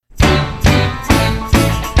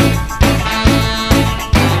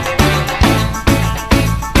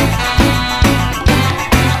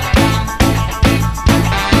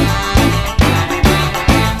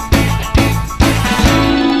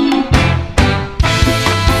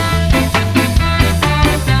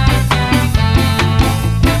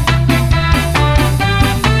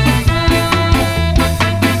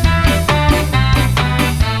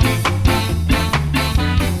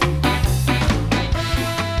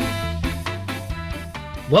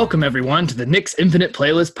Welcome, everyone, to the Nick's Infinite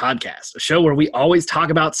Playlist podcast, a show where we always talk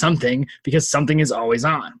about something because something is always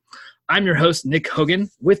on. I'm your host, Nick Hogan.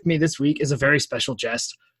 With me this week is a very special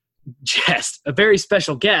guest, Jen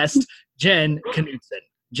Knudsen.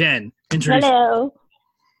 Jen, introduce Hello.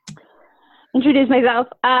 Introduce myself.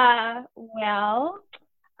 I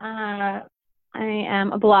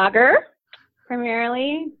am a blogger,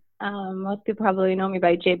 primarily. Most people probably know me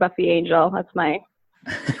by J Buffy Angel. That's my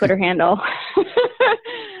Twitter handle.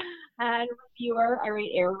 And reviewer. I write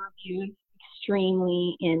Arrow reviews,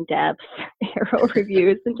 extremely in-depth Arrow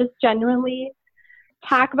reviews, and just genuinely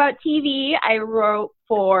talk about TV. I wrote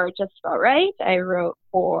for Just About Right. I wrote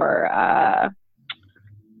for, I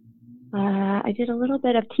did a little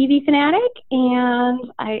bit of TV Fanatic,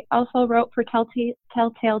 and I also wrote for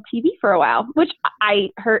Telltale TV for a while, which I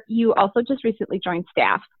heard you also just recently joined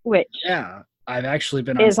staff, which I've actually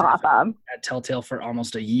been is awesome at Telltale for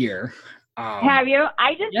almost a year. Have you?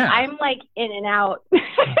 I'm like in and out.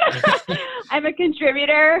 I'm a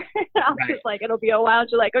contributor. I'm just like, it'll be a while.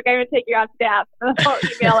 She's like, okay, I'm going to take you off staff. And I'll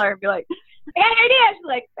email her and be like, I got an idea. She's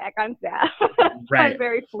like, back on staff. Right. I'm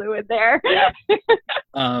very fluid there.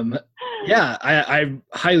 I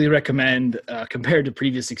highly recommend, compared to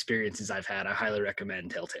previous experiences I've had, I highly recommend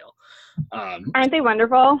Telltale. Aren't they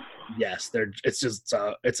wonderful? Yes, it's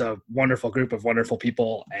a wonderful group of wonderful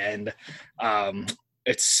people, and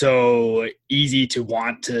it's so easy to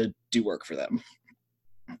want to do work for them.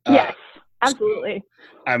 Yes, absolutely.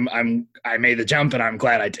 So I made the jump, and I'm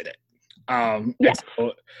glad I did it. Yes.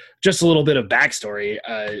 So just a little bit of backstory.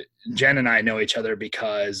 Jen and I know each other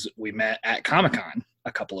because we met at Comic-Con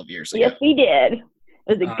a couple of years ago. Yes, we did.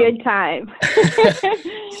 It was a good time.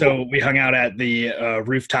 So we hung out at the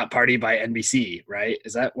rooftop party by NBC, right?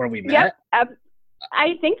 Is that where we met? Yep.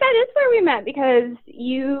 I think that is where we met because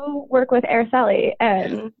you work with Araceli,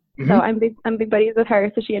 and so I'm big buddies with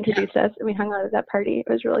her. So she introduced us, and we hung out at that party.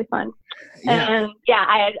 It was really fun. Yeah.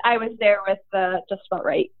 And I was there with the Just About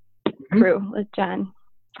Right crew with Jen.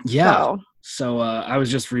 Yeah. So I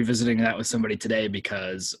was just revisiting that with somebody today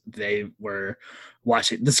because they were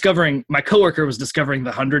my coworker was discovering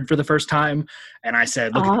the 100 for the first time. And I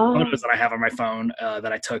said, look at the photos that I have on my phone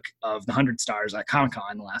that I took of the 100 stars at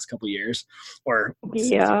Comic-Con the last couple of years, or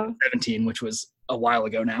 17, which was a while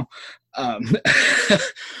ago now. But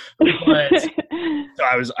so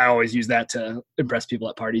I always use that to impress people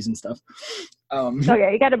at parties and stuff.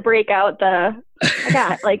 Okay, you got to break out I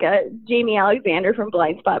got like a Jamie Alexander from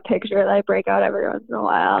Blind Spot picture that I break out every once in a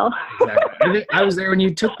while. Exactly. I was there when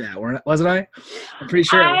you took that, wasn't I? I'm pretty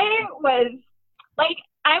sure.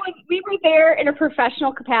 We were there in a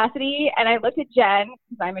professional capacity, and I looked at Jen,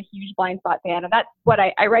 because I'm a huge Blind Spot fan, and that's what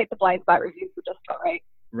I write the Blind Spot reviews for Just About Right.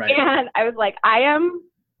 Right. And I was like, I am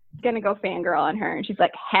going to go fangirl on her. And she's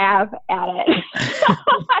like, have at it. So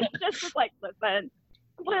I just was like, listen,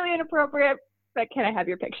 completely inappropriate, but can I have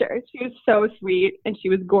your picture? She was so sweet, and she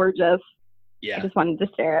was gorgeous. Yeah. I just wanted to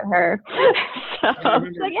stare at her. I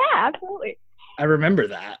was like, yeah, absolutely. I remember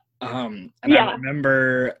that. I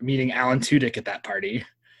remember meeting Alan Tudyk at that party.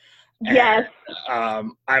 And, yes. I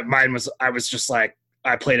was just like,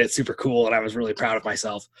 I played it super cool, and I was really proud of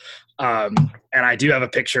myself. And I do have a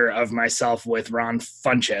picture of myself with Ron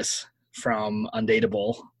Funches from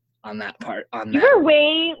Undateable on that part. You were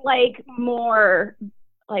way more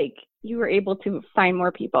you were able to find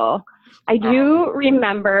more people. I do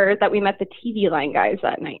remember that we met the TV Line guys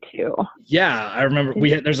that night too. Yeah, I remember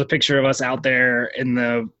there's a picture of us out there in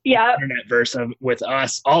the internet verse with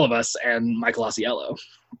us, all of us, and Michael Ausiello.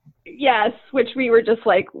 Yes, which we were just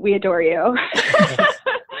like, we adore you.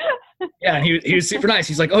 Yeah, and he was super nice.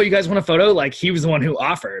 He's like, oh, you guys want a photo? Like, he was the one who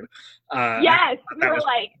offered. Yes, we were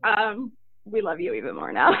we love you even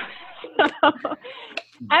more now. So,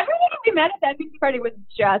 everything we met at that pizza party was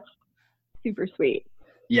just super sweet.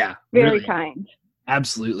 Yeah. Very really, kind.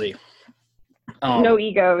 Absolutely. No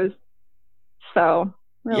egos. So,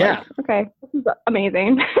 we're okay, this is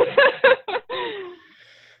amazing.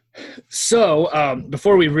 So,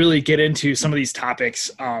 before we really get into some of these topics,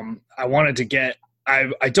 I wanted to get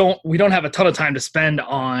we don't have a ton of time to spend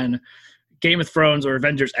on Game of Thrones or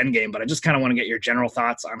Avengers Endgame, but I just kind of want to get your general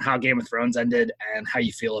thoughts on how Game of Thrones ended and how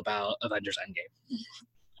you feel about Avengers Endgame.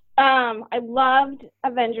 I loved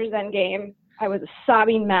Avengers Endgame. I was a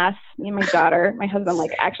sobbing mess. Me and my daughter, my husband,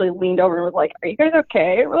 actually leaned over and was like, "Are you guys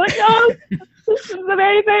okay?" We're like, "Yes, this is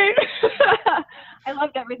amazing." I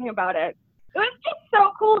loved everything about it. It was just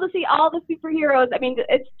so cool to see all the superheroes. I mean,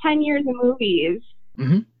 it's 10 years of movies,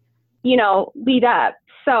 lead up.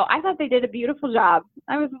 So I thought they did a beautiful job.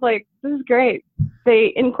 I was like, this is great.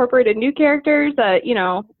 They incorporated new characters that,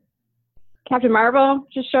 Captain Marvel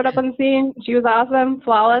just showed up on the scene. She was awesome,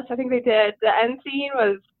 flawless. I think they did. The end scene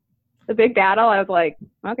was the big battle. I was like,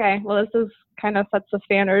 okay, well, this is kind of sets the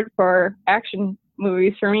standard for action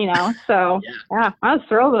movies for me now. So yeah, I was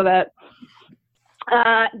thrilled with it.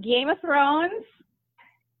 Game of Thrones,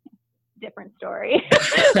 different story.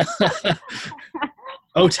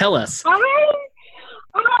 Oh, tell us.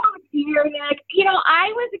 Oh, dear, Nick. You know,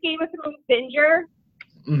 I was a Game of Thrones binger.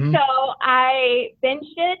 Mm-hmm. So I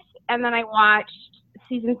binged it, and then I watched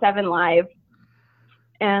season 7 live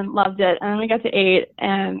and loved it. And then we got to 8,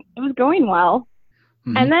 and it was going well.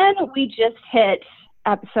 Mm-hmm. And then we just hit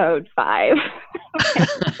episode 5.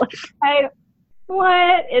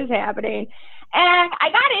 What is happening? And I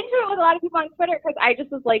got into it with a lot of people on Twitter because I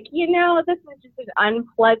just was like, you know, this is just an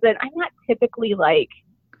unpleasant. I'm not typically like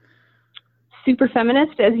super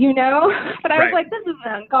feminist, as you know, but I was like, this is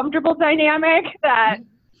an uncomfortable dynamic that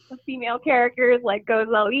the female character like goes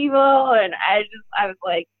all evil, and I was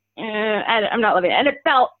like, I'm not loving it, and it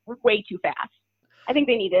felt way too fast. I think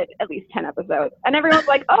they needed at least 10 episodes, and everyone's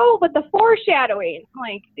like, oh, but the foreshadowing. I'm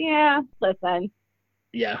like, yeah, listen,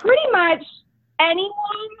 pretty much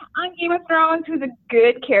anyone on Game of Thrones who's a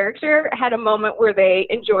good character had a moment where they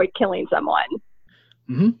enjoyed killing someone.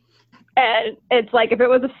 Mm-hmm. And it's like, if it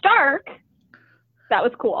was a Stark, that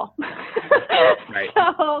was cool. Right.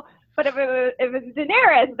 So, but if it was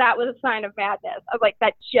Daenerys, that was a sign of madness. I was like,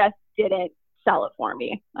 that just didn't sell it for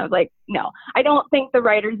me. I was like, no, I don't think the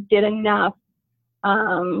writers did enough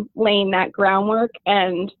laying that groundwork,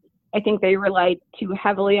 and I think they relied too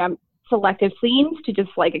heavily on selective scenes to just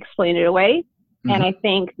like explain it away. Mm-hmm. And I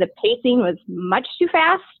think the pacing was much too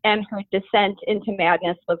fast, and her descent into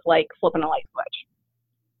madness was like flipping a light switch.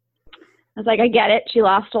 I was like, I get it, she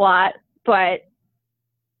lost a lot, but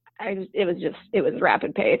it was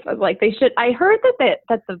rapid pace. I was like, they should. I heard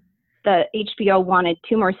that the HBO wanted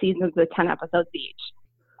 2 more seasons with 10 episodes each.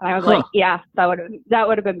 And I was like, yeah, that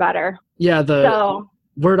would have been better. Yeah, the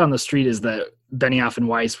word on the street is that Benioff and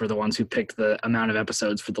Weiss were the ones who picked the amount of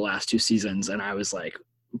episodes for the last 2 seasons, and I was like,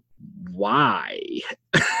 why?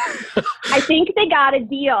 I think they got a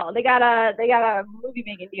deal. They got a movie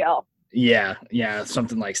making deal. Yeah,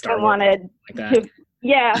 something like Star Wars. Wanted like that.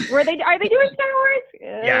 Yeah, are they doing Star Wars?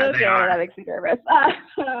 Yeah, they are. That makes me nervous.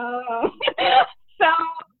 So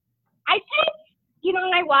I did, you know,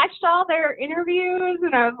 and I watched all their interviews,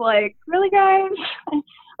 and I was like, really, guys?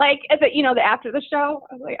 Like, the after the show,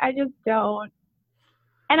 I was like, I just don't.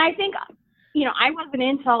 And I think, you know, I wasn't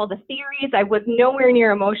into all the theories. I was nowhere near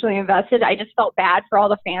emotionally invested. I just felt bad for all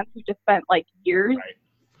the fans who just spent like years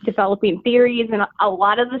developing theories, and a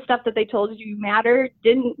lot of the stuff that they told you mattered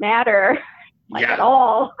didn't matter. At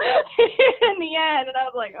all in the end. And I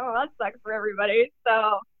was like, oh, that sucks for everybody.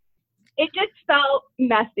 So it just felt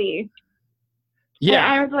messy. Yeah.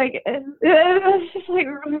 And I was like, it was just like,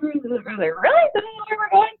 really? This is where we're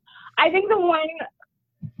going? I think the one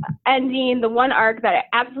ending, the one arc that I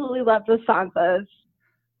absolutely loved was Sansa's.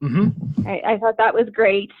 Mm-hmm. I thought that was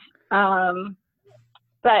great.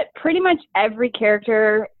 But pretty much every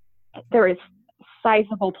character, there was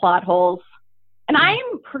sizable plot holes. And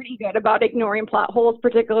I'm pretty good about ignoring plot holes,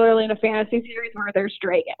 particularly in a fantasy series where there's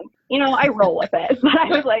dragons. You know, I roll with it. But I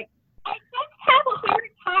was like, I just have a hard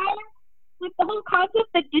time with the whole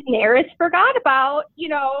concept that Daenerys forgot about, you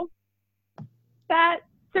know, that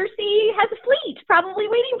Cersei has a fleet probably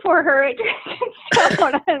waiting for her at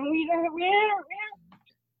Dragonstone. And we're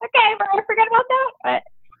forget about that. But,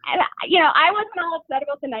 you know, I wasn't all upset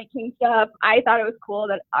about the Night King stuff. I thought it was cool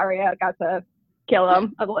that Arya got to kill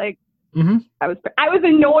him. I was like, mm-hmm. I was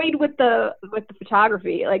annoyed with the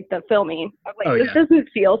photography, like the filming. I was like, this doesn't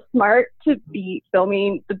feel smart to be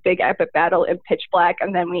filming the big epic battle in pitch black,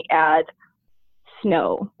 and then we add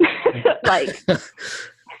snow, like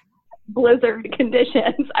blizzard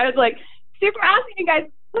conditions. I was like, super asking you guys,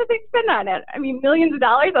 what did they spend on it? I mean, millions of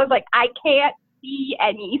dollars. I was like, I can't see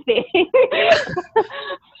anything.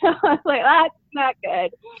 So I was like, that's not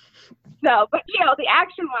good. So, but you know, the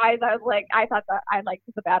action wise, I was like, I thought that I liked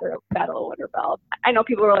the Battle of Winterfell. I know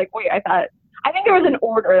people were like, wait, I think there was an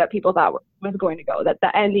order that people thought was going to go, that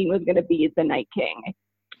the ending was going to be the Night King.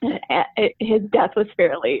 His death was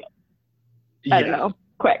fairly, I don't know,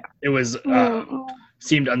 quick. It was,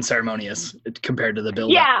 seemed unceremonious compared to the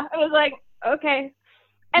build. Yeah, it was like, okay.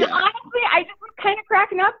 And honestly, I just was kind of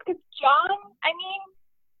cracking up because Jon, I mean,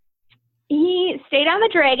 he stayed on the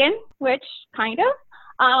dragon, which kind of.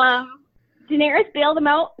 Daenerys bailed him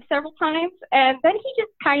out several times, and then he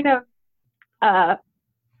just kind of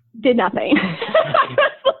did nothing.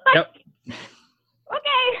 Like,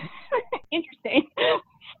 okay, interesting.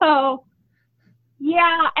 So,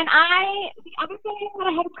 Yeah, and the other thing that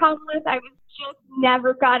I had a problem with, I was just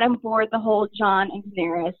never got on board the whole Jon and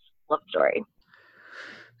Daenerys love story.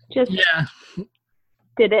 Just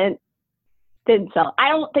didn't sell. I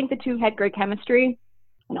don't think the two had great chemistry.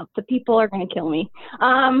 I know the people are going to kill me.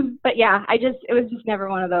 But yeah, it was just never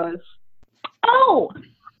one of those. Oh,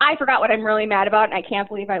 I forgot what I'm really mad about, and I can't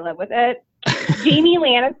believe I live with it. Jaime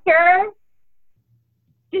Lannister,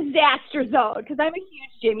 disaster zone, because I'm a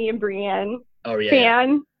huge Jaime and Brienne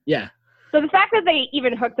fan. Yeah. So the fact that they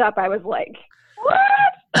even hooked up, I was like, what?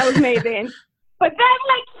 That was amazing. But then,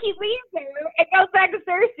 like, he leaves her and goes back to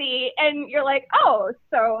Cersei, and you're like, oh,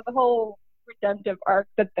 so the whole redemptive arc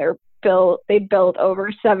that they built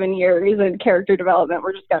over 7 years in character development,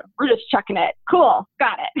 we're just chucking it. Cool,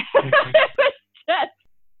 got it.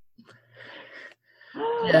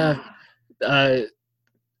 Yeah.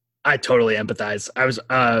 I totally empathize. I was,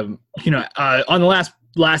 on the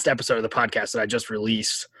last episode of the podcast that I just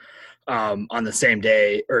released, on the same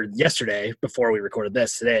day or yesterday before we recorded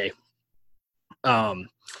this today,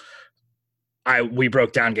 we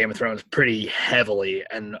broke down Game of Thrones pretty heavily,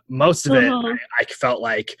 and most of it I felt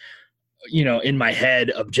like, in my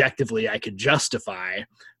head, objectively, I could justify,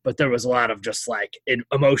 but there was a lot of just like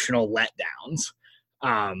emotional letdowns.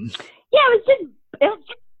 It was just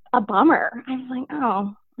a bummer. I was like,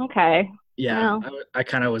 oh, okay. Yeah, well. I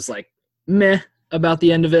kind of was like meh about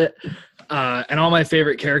the end of it, and all my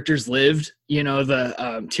favorite characters lived. The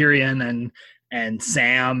Tyrion and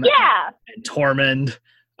Sam, and Tormund.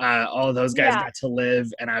 All of those guys got to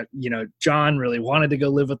live, and Jon really wanted to go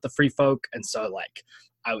live with the free folk, and so like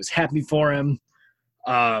I was happy for him.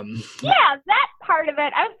 That part of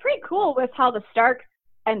it, I was pretty cool with how the Starks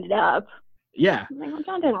ended up. Yeah, like,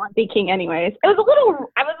 Jon didn't want to be king anyways. I was a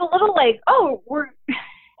little like, oh,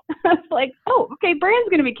 I was like, oh, okay, Bran's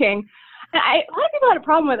gonna be king. And a lot of people had a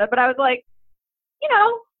problem with it, but I was like,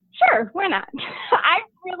 sure, why not? I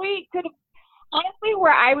really could have. Honestly,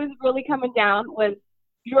 where I was really coming down was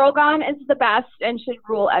Drogon is the best and should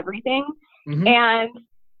rule everything. Mm-hmm. And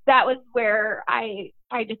that was where I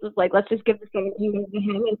just was like, let's just give the Seven Kingdoms to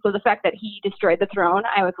him. And so the fact that he destroyed the throne,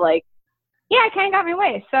 I was like, yeah, it kind of got me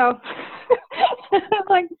away. So I was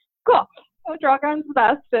like, cool. So Drogon's the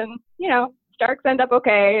best. And, Starks end up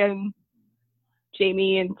okay. And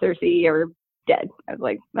Jaime and Cersei are dead. I was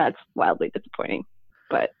like, that's wildly disappointing.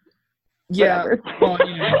 But yeah, well,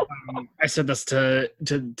 I said this to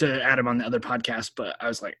Adam on the other podcast, but I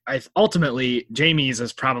was like, ultimately Jaime's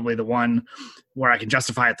is probably the one where I can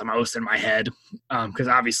justify it the most in my head, because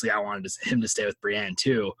obviously I wanted him to stay with Brienne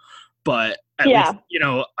too, but at least,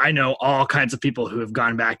 I know all kinds of people who have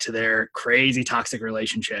gone back to their crazy toxic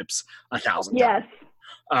relationships 1,000 times.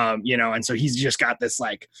 And so he's just got this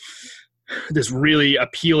like this really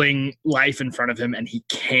appealing life in front of him, and he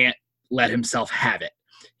can't let himself have it.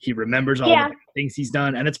 He remembers all the things he's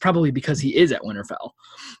done, and it's probably because he is at Winterfell,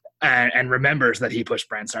 and remembers that he pushed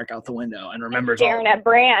Bran Stark out the window, and remembers staring at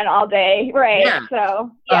Bran all day, right? Yeah.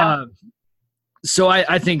 So so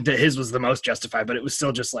I think that his was the most justified, but it was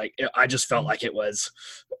still just like I just felt like it was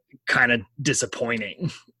kind of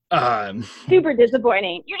disappointing. Super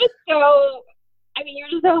disappointing. You're just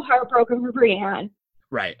so heartbroken for Brienne.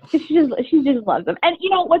 Right. She just loves him. And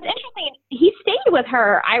what's interesting, he stayed with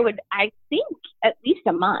her, I think at least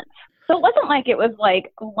a month. So it wasn't like it was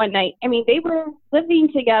like one night. I mean, they were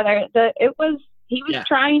living together. He was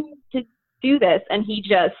trying to do this, and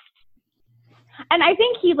and I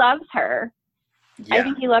think he loves her. Yeah. I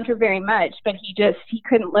think he loved her very much, but he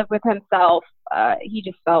couldn't live with himself. He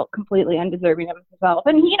just felt completely undeserving of himself.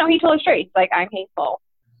 And he told her straight, he's like, I'm hateful.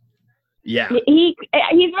 Yeah. He's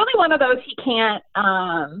really one of those, he can't,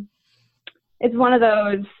 it's one of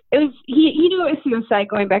those, he knew it was suicide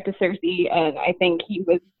going back to Cersei, and I think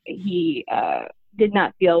he did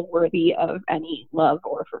not feel worthy of any love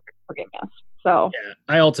or forgiveness. So yeah,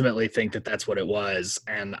 I ultimately think that that's what it was.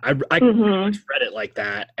 And I pretty much read it like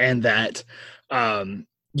that. And that,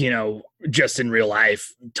 just in real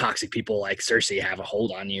life, toxic people like Cersei have a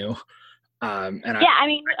hold on you. And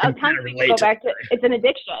a ton of people go back to it's an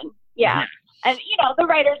addiction. Yeah. And, the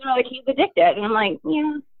writers are like, he's addicted. And I'm like,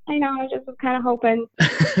 yeah, I know. I just was kind of hoping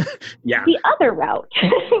the other route.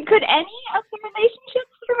 Could any of the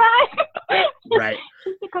relationships survive? Right.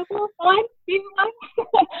 Just a couple of times, maybe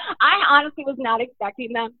one. I honestly was not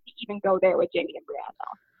expecting them to even go there with Jaime and Brienne,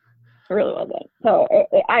 though. I really wasn't. So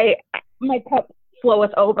my cup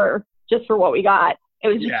floweth over just for what we got. It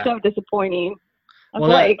was just so disappointing.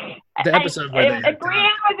 The episode where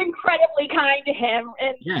Brienne was incredibly kind to him,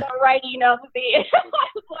 and the writing of the I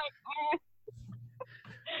was like,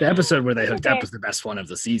 The episode where they hooked up was the best one of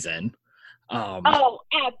the season. Oh,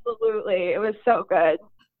 absolutely. It was so good.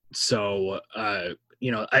 So, and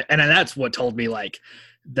that's what told me like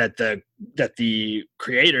that the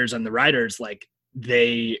creators and the writers, like,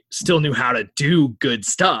 they still knew how to do good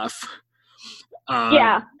stuff.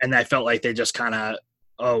 And I felt like they just kind of,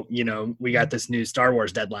 we got this new Star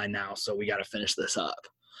Wars deadline now, so we got to finish this up.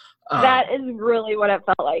 That is really what it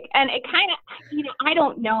felt like. And it kind of, I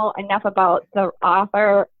don't know enough about the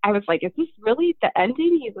author. I was like, is this really the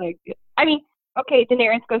ending? He's like, okay,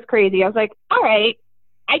 Daenerys goes crazy. I was like, all right.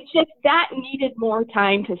 That needed more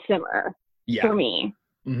time to simmer for me,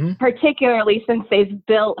 particularly since they've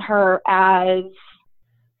built her as,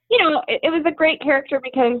 it was a great character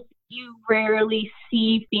because you rarely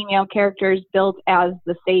see female characters built as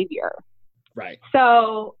the savior. Right.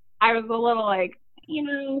 So I was a little like,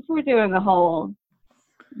 if we're doing the whole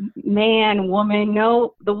man, woman,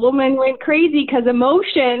 no, the woman went crazy because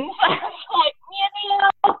emotions. I was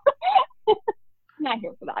like, I'm not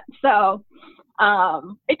here for that. So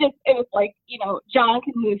it was like, Jon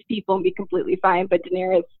can lose people and be completely fine, but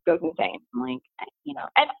Daenerys goes insane. I'm like,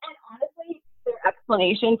 and honestly, their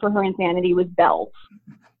explanation for her insanity was bells.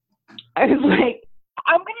 I was like,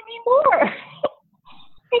 I'm going to need more.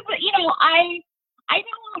 Because,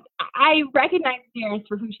 I recognize Daenerys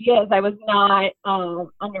for who she is. I was not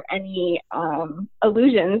under any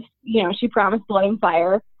illusions. She promised blood and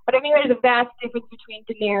fire. But I mean, there's a vast difference between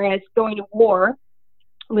Daenerys going to war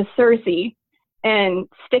with Cersei and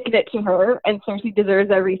sticking it to her, and Cersei deserves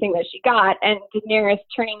everything that she got, and Daenerys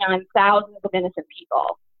turning on thousands of innocent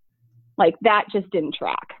people. Like, that just didn't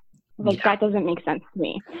track. That doesn't make sense to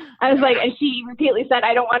me. I was like, and she repeatedly said,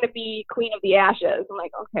 I don't want to be Queen of the Ashes. I'm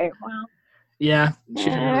like, okay, well. Yeah. She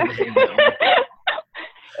didn't really behave that way.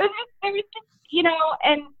 It was just,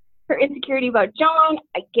 and her insecurity about Jon,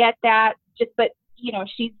 I get that. But,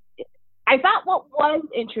 I thought what was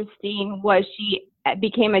interesting was she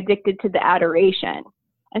became addicted to the adoration.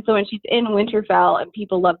 And so when she's in Winterfell and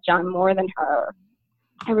people love Jon more than her,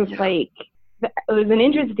 I was like, it was an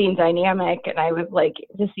interesting dynamic. And I was like,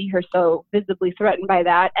 to see her so visibly threatened by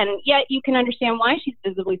that. And yet you can understand why she's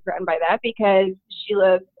visibly threatened by that, because she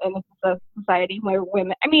lives in a society where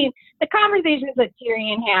women, the conversations that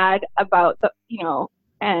Tyrion had about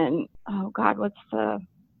and oh God,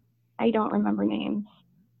 I don't remember names.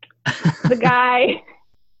 The guy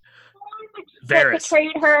that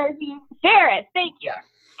betrayed her. Varys, thank you.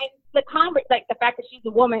 And the the fact that she's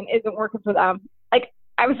a woman isn't working for them. Like,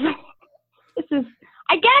 I was like,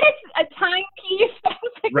 I get it's a timepiece. I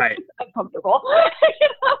was like, right. It's uncomfortable.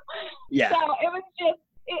 Yeah. So it was just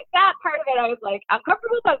that part of it. I was like,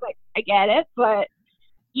 uncomfortable. So I was like, I get it, but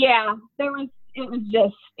yeah, it was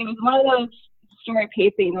one of those story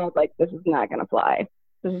pacing. I was like, this is not going to fly.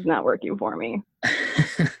 This is not working for me.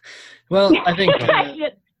 Well, I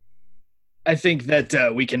think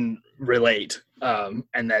that we can relate, and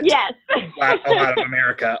that yes. a lot of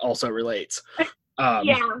America also relates.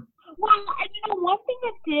 Yeah. Well, one thing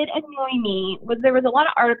that did annoy me was there was a lot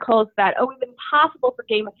of articles that, it was impossible for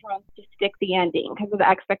Game of Thrones to stick the ending because of the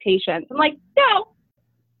expectations. I'm like, no.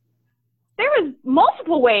 There was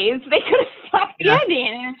multiple ways they could have stuck the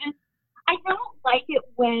ending. And I don't like it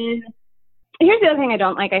when... Here's the other thing I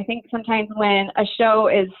don't like. I think sometimes when a show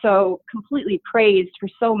is so completely praised for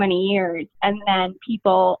so many years and then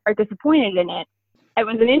people are disappointed in it. It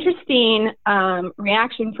was an interesting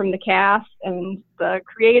reaction from the cast and the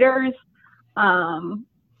creators. It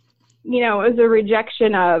was a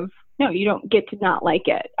rejection of, no, you don't get to not like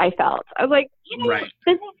it, I felt. I was like, right.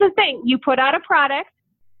 This is the thing. You put out a product.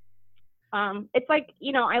 It's like,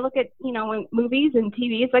 I look at, when movies and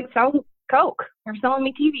TV, it's like selling Coke. You're selling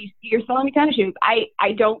me TV. You're selling me tennis shoes.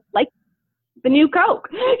 I don't like the new Coke,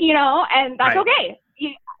 and that's right. okay.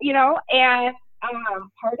 And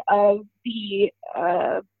part of the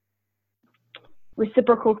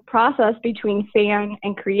reciprocal process between fan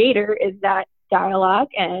and creator is that dialogue.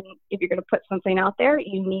 And if you're going to put something out there,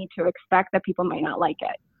 you need to expect that people might not like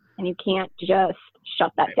it. And you can't just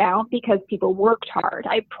shut that down because people worked hard.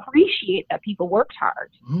 I appreciate that people worked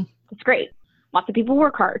hard. Mm-hmm. It's great. Lots of people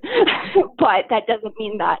work hard. But that doesn't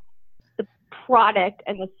mean that the product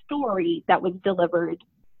and the story that was delivered,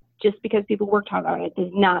 just because people worked hard on it,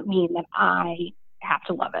 does not mean that I have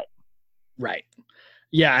to love it. Right.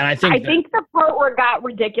 Yeah, and I think the part where it got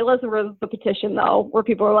ridiculous was the petition, though, where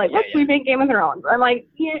people were like, let's remake Game of Thrones. I'm like,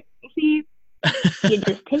 yeah, see, you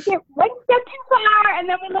just take it one step too far, and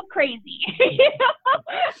then we look crazy.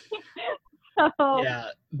 So, yeah,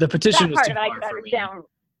 the petition was too far for me.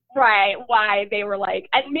 Right, why they were like,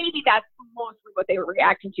 and maybe that's mostly what they were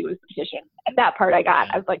reacting to was the petition. And that part I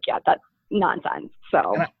got. I was like, yeah, nonsense.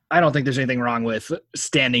 So I don't think there's anything wrong with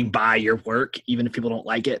standing by your work, even if people don't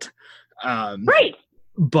like it. Right.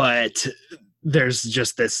 But there's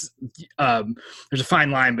just this, there's a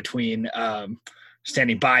fine line between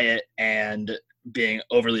standing by it and being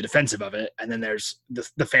overly defensive of it. And then there's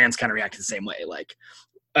the fans kind of react the same way. Like,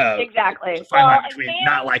 exactly. a fine line between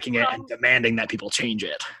not liking it and demanding that people change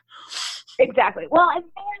it. Exactly. Well, and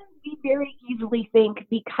fans, we very easily think,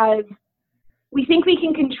 because we think we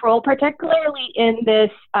can control, particularly in this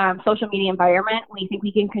social media environment, we think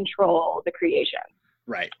we can control the creation.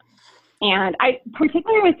 Right. And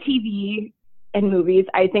particularly with TV and movies,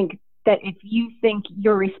 I think that if you think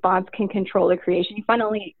your response can control the creation, you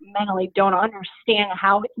fundamentally mentally don't understand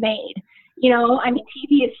how it's made. You know, I mean,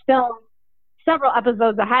 TV is filmed several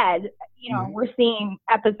episodes ahead. You know, we're seeing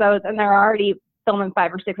episodes and they're already filming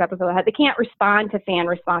 5 or 6 episodes ahead. They can't respond to fan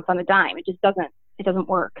response on a dime. It just doesn't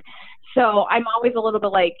work. So I'm always a little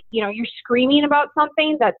bit like, you know, you're screaming about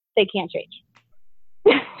something that they can't change.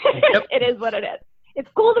 Yep. It is what it is. It's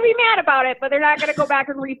cool to be mad about it, but they're not going to go back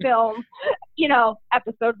and refilm, you know,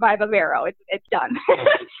 episode 5 of Arrow. It's done.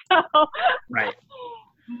 So, right.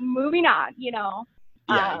 Moving on, you know.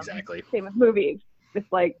 Yeah, exactly. Same with movies. It's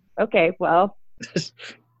like, okay, well.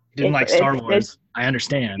 Didn't like Star Wars. I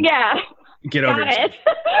understand. Yeah. Get over it.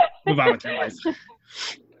 Move on with your life.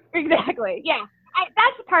 Exactly. Yeah.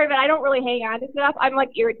 That's the part of it. I don't really hang on to stuff. I'm like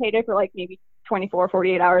irritated for like maybe 24,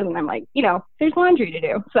 48 hours, and I'm like, you know, there's laundry to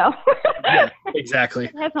do. So yeah, exactly.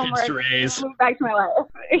 That's homework. Kids to raise. Move back to my life.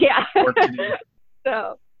 Yeah. Work to do.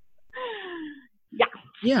 So yeah.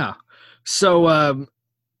 Yeah. So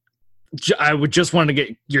I would just want to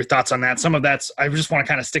get your thoughts on that. Some of that's, I just want to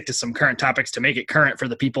kind of stick to some current topics to make it current for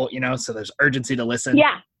the people, you know, so there's urgency to listen.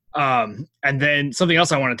 Yeah. And then something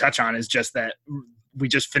else I want to touch on is just that we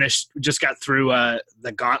just got through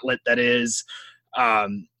the gauntlet that is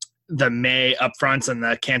the May upfronts and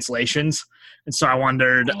the cancellations. And so I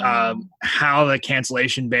wondered how the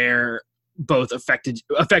cancellation bear both affected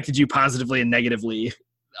you positively and negatively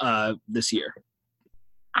this year.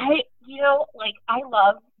 I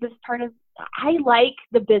love this part of, I like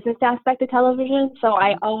the business aspect of television. So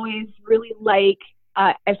I always really like,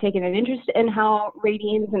 I've taken an interest in how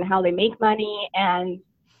ratings and how they make money. And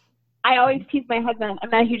I always tease my husband, I'm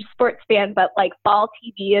not a huge sports fan, but like fall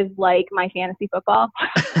TV is like my fantasy football.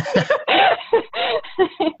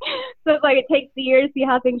 So it's like it takes the year to see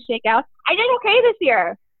how things shake out. I did okay this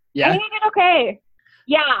year. Yeah. I think I did okay.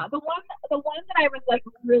 Yeah. The one that I was like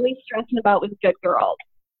really stressing about was Good Girls.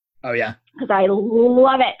 Oh yeah. Because I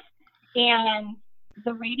love it. And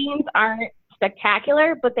the ratings aren't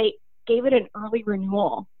spectacular, but they gave it an early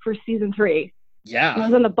renewal for season 3. Yeah. I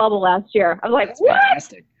was in the bubble last year. I was like, that's what?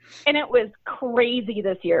 Fantastic. And it was crazy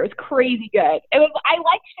this year. It was crazy good. I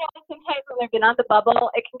like shows sometimes when they've been on the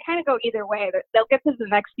bubble. It can kind of go either way. They'll get to the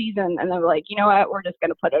next season and they're like, you know what? We're just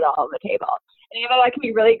going to put it all on the table. And either that can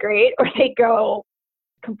be really great or they go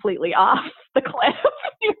completely off the cliff.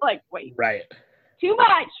 You're like, wait. Right. Too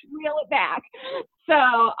much. Reel it back.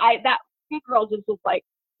 So that Good Girl just was like,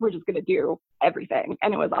 we're just going to do everything.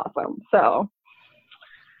 And it was awesome. So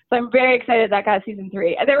I'm very excited that got season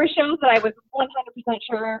 3. And there were shows that I was 100%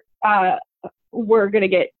 sure were going to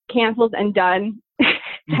get canceled and done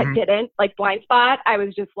that didn't. Like Blind Spot, I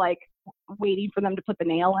was just like waiting for them to put the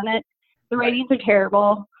nail in it. The ratings are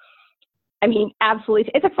terrible. I mean,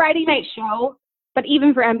 absolutely. It's a Friday night show, but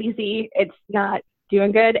even for NBC, it's not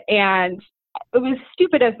doing good. And it was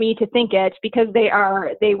stupid of me to think it because they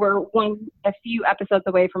were a few episodes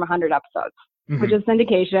away from 100 episodes. Which is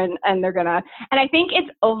syndication, and they're gonna, and I think it's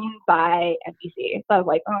owned by NBC. So I was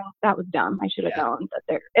like, oh, that was dumb. I should have known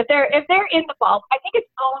that if they're in the ball. I think it's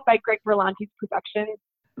owned by Greg Berlanti's production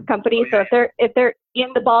company. So if they're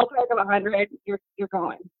in the ballpark of 100, you're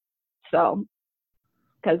going. So,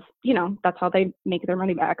 because you know that's how they make their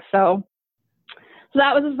money back. So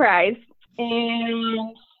that was a surprise,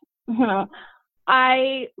 and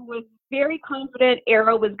I was very confident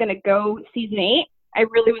Arrow was going to go season 8. I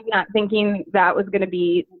really was not thinking that was going to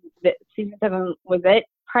be that season 7 was it,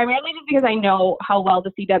 primarily just because I know how well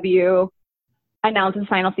the CW announces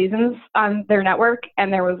final seasons on their network,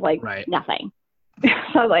 and there was like nothing. So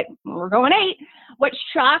I was like, well, we're going 8. What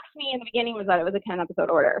shocked me in the beginning was that it was a 10-episode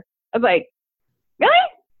order. I was like, really?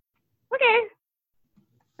 Okay.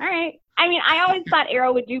 All right. I mean, I always thought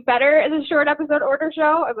Arrow would do better as a short episode order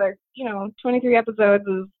show. I was like, 23 episodes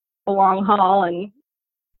is a long haul, and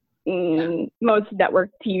most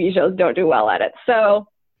network TV shows don't do well at it. So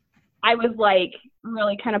I was like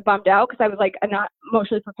really kind of bummed out because I was like not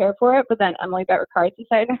emotionally prepared for it. But then Emily Bett Rickards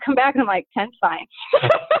decided to come back, and I'm like, 10's fine.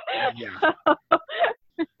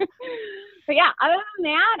 But yeah, other than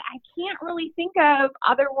that, I can't think of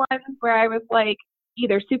other ones where I was like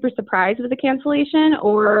either super surprised with the cancellation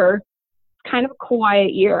or kind of a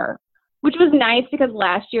quiet year, which was nice because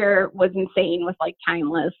last year was insane with like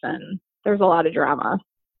Timeless and there's a lot of drama.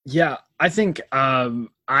 Yeah, I think I'm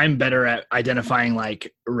better at identifying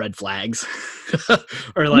like red flags,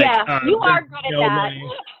 or like you are good at that.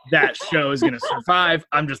 That show is going to survive.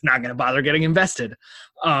 I'm just not going to bother getting invested.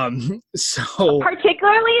 So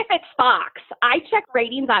particularly if it's Fox, I check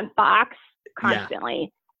ratings on Fox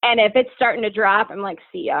constantly, and if it's starting to drop, I'm like,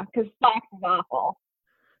 see ya, because Fox is awful.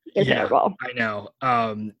 It's terrible. I know.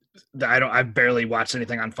 I barely watched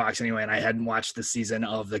anything on Fox anyway, and I hadn't watched the season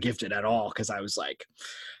of The Gifted at all because I was like,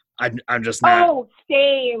 I'm just not. Oh,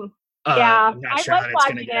 same. I was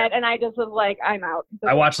watching it, and I just was like, I'm out.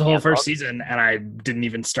 I watched the whole first season, and I didn't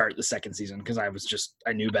even start the second season because I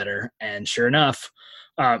knew better. And sure enough,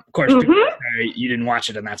 of course, people say you didn't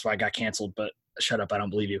watch it, and that's why I got canceled. But shut up, I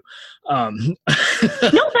don't believe you. No,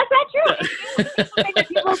 that's not true.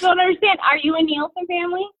 People don't understand. Are you a Nielsen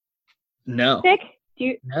family? No. Sick?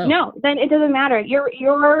 No, then it doesn't matter. Your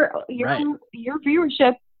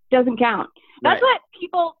viewership doesn't count. That's what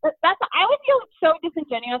people. I would feel so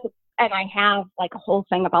disingenuous, and I have like a whole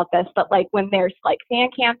thing about this. But like when there's like fan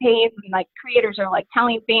campaigns and like creators are like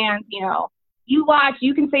telling fans, you watch,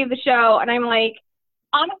 you can save the show, and I'm like,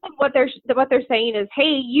 honestly, what they're saying is,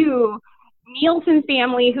 hey, you Nielsen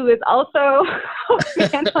family who is also a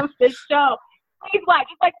fan of this show, please watch.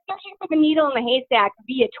 It's like searching for the needle in the haystack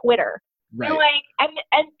via Twitter. Right. And like,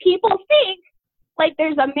 and people think like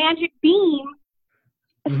there's a magic beam,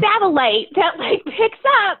 a satellite that like picks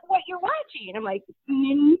up what you're watching. I'm like,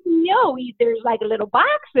 no, there's like a little box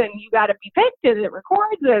and you got to be picked and it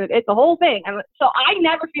records and it's a whole thing. And so I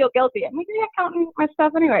never feel guilty. I'm like, you're not counting my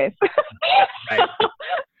stuff anyways. Right. So,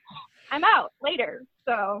 I'm out later.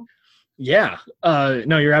 So. Yeah.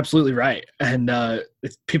 No, you're absolutely right. And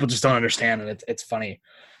people just don't understand, and it's funny.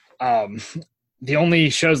 The only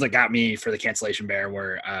shows that got me for the cancellation bear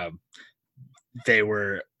were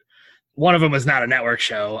one of them was not a network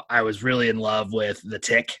show. I was really in love with The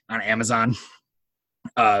Tick on Amazon.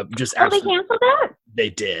 They canceled that? They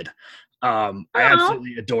did. I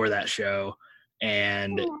absolutely adore that show,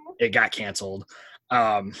 and it got canceled.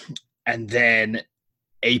 And then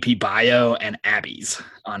AP Bio and Abby's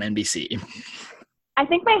on NBC. I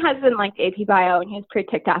think my husband liked AP Bio, and he was pretty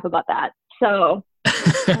ticked off about that. So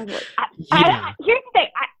here's the thing.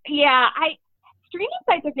 Streaming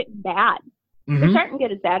sites are getting bad. They're starting to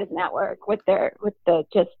get as bad as network with the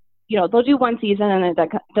just, they'll do one season and then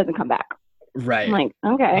it doesn't come back. Right. I'm like,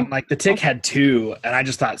 okay. And like The Tick had 2, and I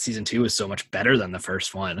just thought season 2 was so much better than the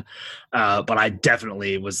first one. But I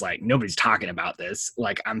definitely was like, nobody's talking about this.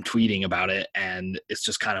 Like, I'm tweeting about it, and it's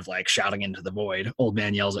just kind of like shouting into the void. Old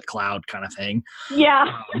man yells at cloud kind of thing.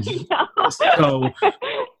 Yeah. So,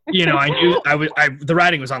 I knew the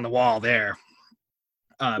writing was on the wall there.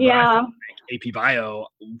 But I think AP Bio,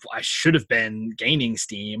 I should have been gaining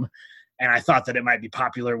steam, and I thought that it might be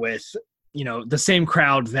popular with, the same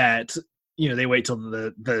crowd that, they wait till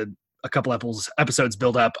a couple episodes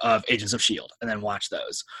build up of Agents of S.H.I.E.L.D. and then watch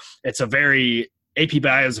those. AP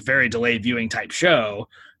Bio is a very delayed viewing type show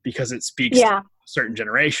because it speaks to a certain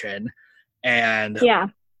generation. And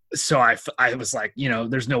so I was like,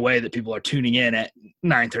 there's no way that people are tuning in at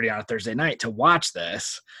 9:30 on a Thursday night to watch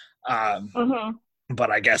this. But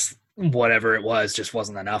I guess whatever it was just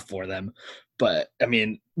wasn't enough for them. But I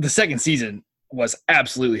mean, the second season was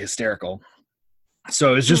absolutely hysterical.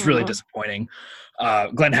 So it was just really disappointing.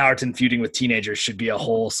 Glenn Howerton feuding with teenagers should be a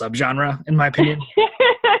whole subgenre, in my opinion.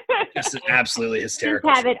 Just absolutely hysterical.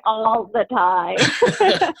 Just have it all the time.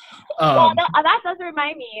 Well, that does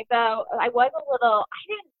remind me, though. I didn't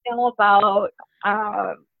know about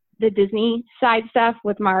the Disney side stuff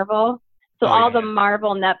with Marvel. So the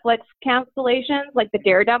Marvel Netflix cancellations, like the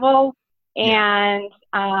Daredevil and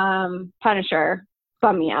Punisher,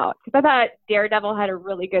 bummed me out. Because I thought Daredevil had a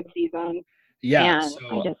really good season. Yeah. And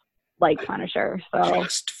I just like Punisher. So I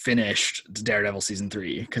just finished Daredevil season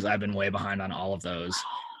 3 because I've been way behind on all of those.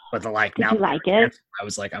 But Did you like it? I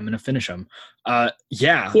was like, I'm going to finish them.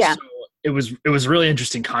 Yeah. So it was a really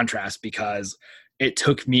interesting contrast because it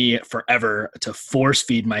took me forever to force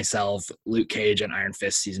feed myself Luke Cage and Iron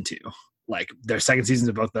Fist season 2. Like their second seasons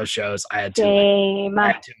of both those shows, I had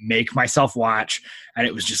to make myself watch, and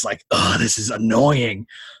it was just like, oh, this is annoying.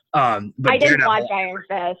 But I didn't watch Iron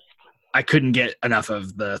Fist. I couldn't get enough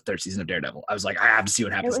of the third season of Daredevil. I was like, I have to see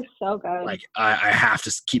what happens. It was so good. Like I have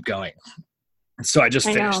to keep going. So I just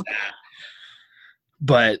finished that.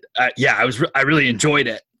 But I really enjoyed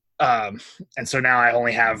it. And so now I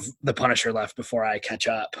only have the Punisher left before I catch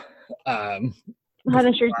up.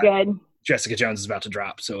 Punisher's good. Jessica Jones is about to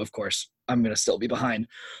drop, so of course I'm gonna still be behind.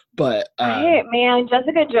 But hey, man,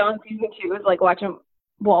 Jessica Jones season 2 was like watching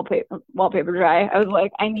wallpaper dry. I was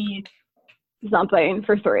like, I need something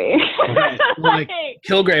for 3. right. Like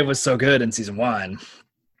Kilgrave was so good in season 1,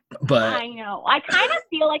 but I know. I kind of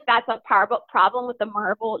feel like that's a problem with the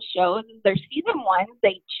Marvel shows. Is their season 1s,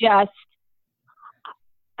 they just,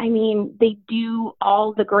 I mean, they do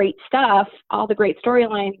all the great stuff, all the great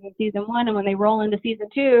storylines in season 1, and when they roll into season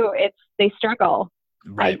 2, they struggle.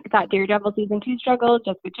 right. I thought Daredevil season 2 struggled.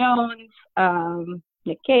 Jessica Jones,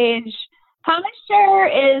 Nick Cage. Punisher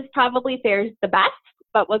is probably fares the best,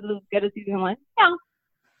 but was as good as season 1. No.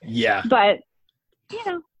 Yeah. But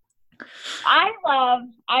I'm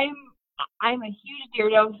a huge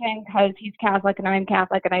Daredevil fan because he's Catholic and I'm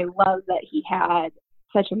Catholic, and I love that he had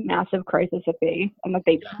such a massive crisis of faith and that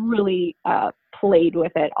they really played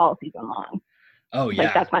with it all season long. Oh yeah.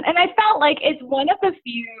 Like, that's fun. And I felt like it's one of the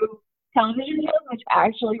few television shows which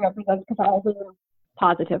actually represents Catholicism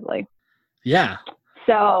positively. Yeah.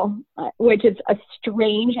 So, which is a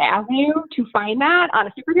strange avenue to find that on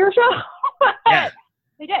a superhero show. But yeah.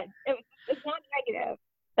 They did. It's not negative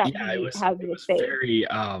that he has this faith. Very,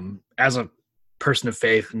 as a person of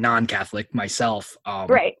faith, non-Catholic myself,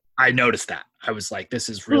 right. I noticed that. I was like, this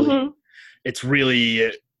is really, it's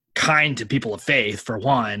really kind to people of faith, for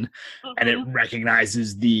one, and it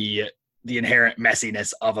recognizes the inherent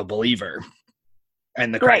messiness of a believer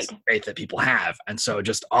and the Christ faith that people have. And so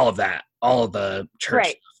just all of that, all of the church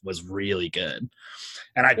stuff was really good.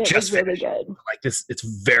 And I just finished really good. Like this, it's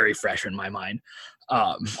very fresh in my mind.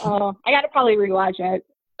 I got to probably rewatch it.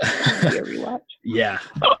 Rewatch. Yeah.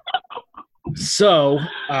 So,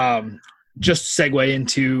 just segue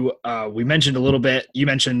into, we mentioned a little bit, you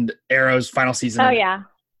mentioned Arrow's final season. Oh yeah.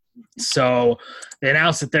 So they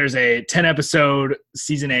announced that there's a 10 episode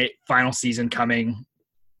season 8 final season coming.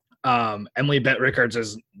 Emily Bett Rickards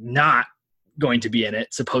is not going to be in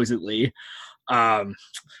it, supposedly.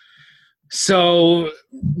 So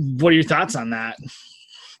what are your thoughts on that?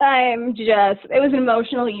 It was an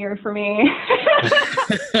emotional year for me.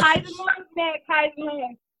 Highs and lows, Nick. Highs and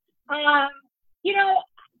lows. You know,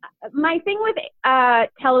 my thing with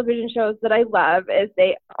television shows that I love is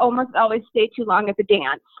they almost always stay too long at the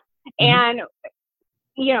dance. And,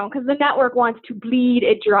 you know, because the network wants to bleed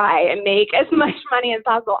it dry and make as much money as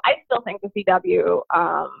possible. I still think the CW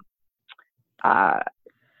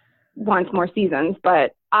wants more seasons,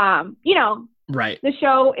 but, you know, the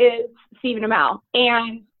show is Stephen Amell.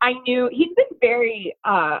 And I knew he's been very,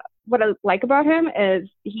 what I like about him is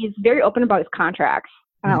he's very open about his contracts.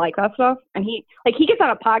 And I like that stuff. And he gets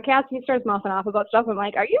on a podcast and he starts mouthing off about stuff. I'm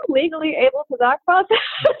like, are you legally able to talk about this?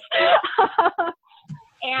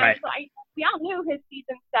 And so we all knew his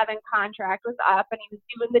season 7 contract was up, and he was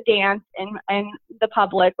doing the dance in the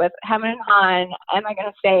public with him and Han. Am I going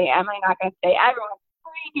to stay? Am I not going to stay? Everyone's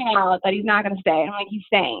freaking out that he's not going to stay. And I'm like, he's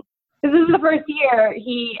staying. This is the first year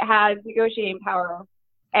he has negotiating power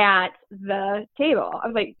at the table. I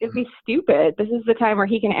was like, it'd be stupid. This is the time where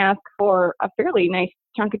he can ask for a fairly nice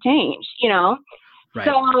chunk of change, you know? Right.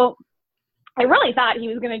 So I really thought he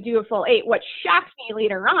was going to do a full 8. What shocked me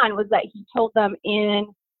later on was that he told them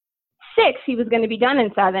in 6 he was going to be done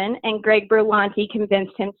in 7, and Greg Berlanti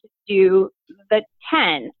convinced him to do the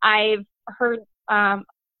 10. I've heard a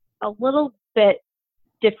little bit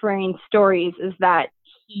differing stories, is that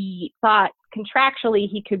he thought contractually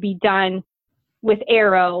he could be done with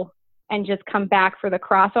Arrow and just come back for the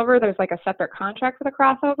crossover. There's like a separate contract for the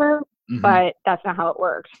crossover, but that's not how it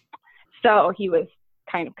worked. So he was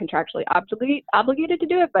kind of contractually obligated to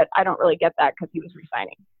do it, but I don't really get that because he was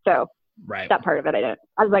resigning. So that part of it, I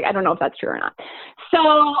was like, I don't know if that's true or not.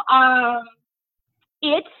 So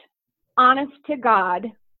it's, honest to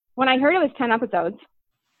God, when I heard it was 10 episodes,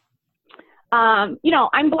 you know,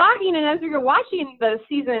 I'm blogging, and as we were watching the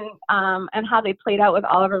season and how they played out with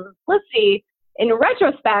Oliver and Felicity, in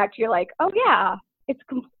retrospect, you're like, oh yeah, it's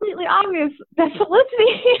completely obvious that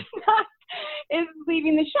Felicity is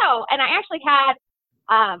leaving the show. And I actually had,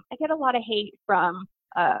 I get a lot of hate from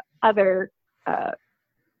other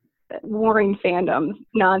warring fandoms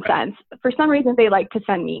nonsense. For some reason, they like to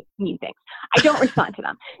send me mean things. I don't respond to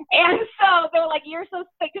them. And so they're like, you're so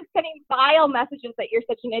sick of sending vile messages that you're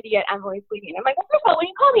such an idiot, Emily's leaving. I'm like, well, first of all, when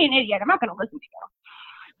you call me an idiot, I'm not going to listen to you.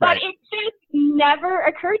 But it just never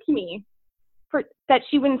occurred to me that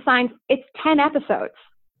she wouldn't sign. It's 10 episodes.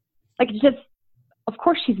 Like, just, of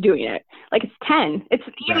course she's doing it. Like, it's 10. It's,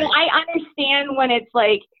 you know, I understand when it's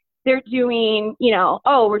like, they're doing, you know,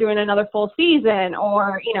 oh, we're doing another full season,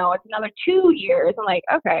 or, you know, it's another 2 years. I'm like,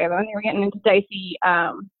 okay, then you're getting into dicey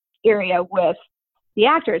area with the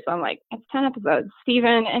actors. So I'm like, it's 10 episodes.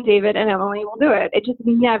 Steven and David and Emily will do it. It just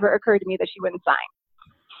never occurred to me that she wouldn't sign.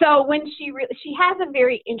 So when she has a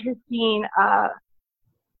very interesting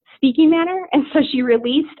speaking manner, and so she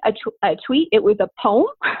released a tweet. It was a poem,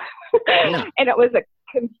 and it was a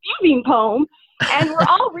confusing poem, and we're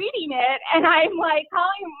all reading it, and I'm like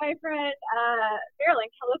calling my friend Marilyn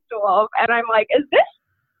Callisto, and I'm like, is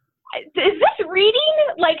this reading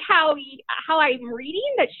like how I'm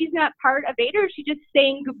reading, that she's not part of Vader? Is she just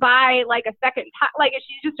saying goodbye like a second time? Like, is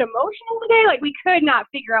she just emotional today? Like, we could not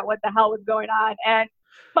figure out what the hell was going on. And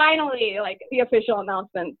finally, like, the official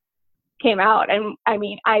announcement came out. And I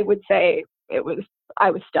mean, I would say I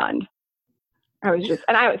was stunned. I was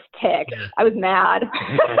ticked. Yeah. I was mad.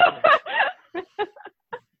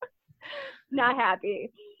 Not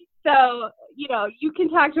happy. So, you can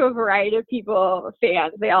talk to a variety of people,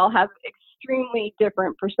 fans. They all have extremely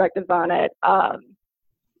different perspectives on it. I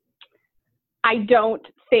don't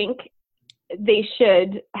think they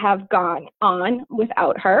should have gone on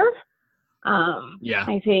without her.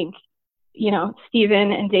 I think,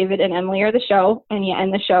 Steven and David and Emily are the show, and you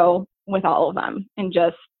end the show with all of them and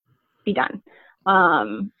just be done.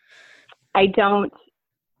 I don't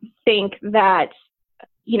think that,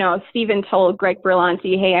 Steven told Greg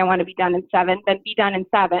Berlanti, hey, I want to be done in 7, then be done in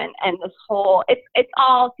 7. And this whole, it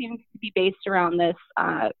all seems to be based around this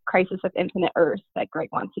Crisis of Infinite Earths that Greg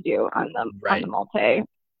wants to do on the multi.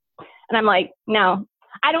 And I'm like, no,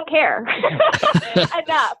 I don't care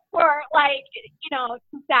enough for, like, to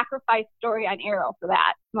sacrifice story on Arrow for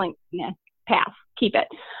that. I'm like, nah, pass, keep it.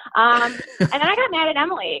 And then I got mad at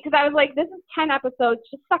Emily because I was like, this is 10 episodes,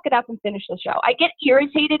 just suck it up and finish the show. I get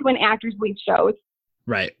irritated when actors leave shows.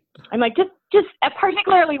 Right. I'm like, just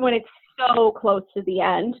particularly when it's so close to the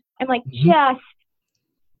end. I'm like, just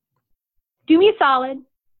do me a solid,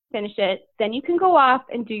 finish it, then you can go off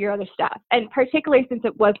and do your other stuff. And particularly since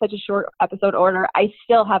it was such a short episode order, I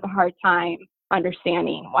still have a hard time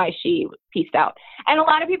understanding why she pieced out. And a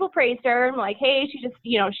lot of people praised her. I'm like, hey, she just,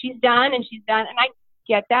 she's done and she's done. And I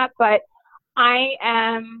get that, but I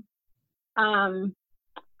am,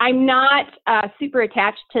 I'm not super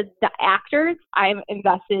attached to the actors. I'm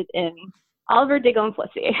invested in Oliver, Diggle, and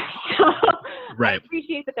Felicity. So right. I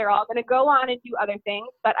appreciate that they're all going to go on and do other things,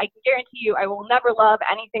 but I can guarantee you I will never love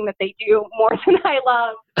anything that they do more than I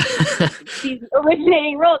love these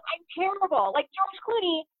originating roles. I'm terrible. Like George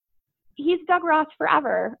Clooney, he's Doug Ross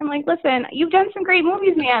forever. I'm like, listen, you've done some great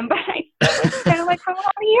movies, man, but I still kind of like how long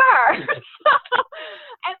you are. And like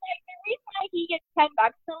the reason why he gets $10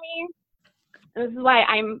 from me, this is why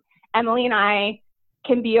Emily and I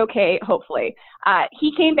can be okay, hopefully.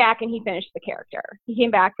 He came back and he finished the character. He came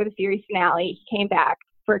back for the series finale. He came back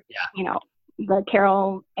for, the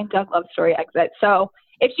Carol and Doug love story exit. So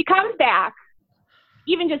if she comes back,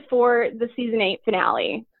 even just for the season 8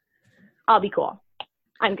 finale, I'll be cool.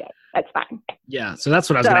 I'm good. That's fine. Yeah. So that's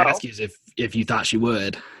what I was going to ask you, is if you thought she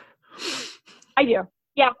would. I do.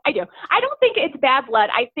 Yeah, I do. I don't think it's bad blood.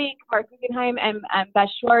 I think Mark Guggenheim and Beth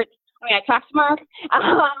Schwartz, I talked to Mark.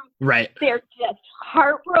 Right. They're just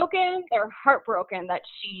heartbroken. They're heartbroken that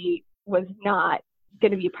she was not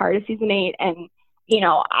going to be a part of season 8. And,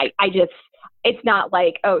 I just, it's not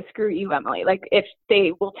like, oh, screw you, Emily. Like, if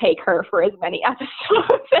they will take her for as many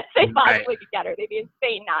episodes as they possibly could get her, they'd be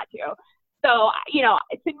insane not to. So,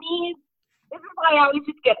 to me, this is why I always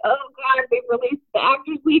just get, oh, God, they've released the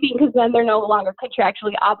actors leaving, because then they're no longer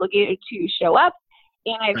contractually obligated to show up.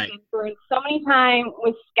 And I've been burned so many times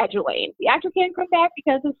with scheduling. The actor can't come back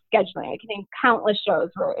because of scheduling. I can name countless shows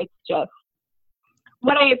where it's just,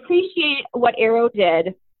 what I appreciate what Arrow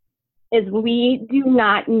did is we do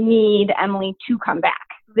not need Emily to come back.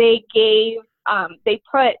 They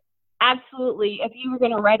put absolutely, if you were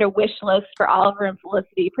going to write a wish list for Oliver and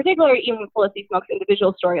Felicity, particularly even Felicity Smoke's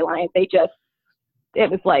individual storyline, it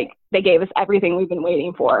was like they gave us everything we've been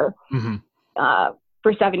waiting for.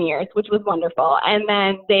 For 7 years, which was wonderful. And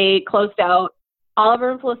then they closed out Oliver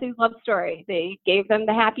and Felicity's love story. They gave them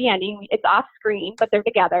the happy ending. It's off screen, but they're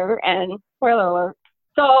together, and spoiler alert.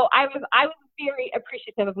 So I was very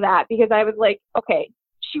appreciative of that, because I was like, okay,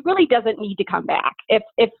 she really doesn't need to come back. If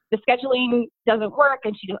the scheduling doesn't work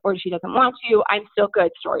and she doesn't want to, I'm still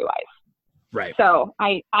good story-wise. Right. So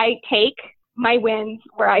I take my wins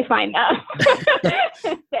where I find them.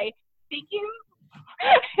 Say, thank you.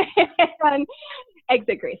 And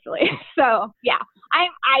exit gracefully. So yeah,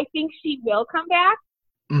 I think she will come back.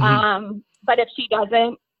 But if she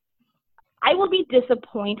doesn't, I will be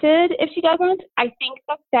disappointed if she doesn't. I think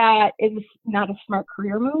that is not a smart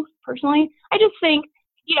career move, personally. I just think,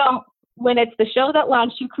 when it's the show that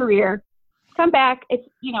launched your career, come back. It's,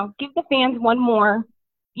 give the fans one more,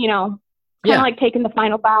 Kind of like taking the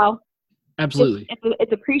final bow. Absolutely. It's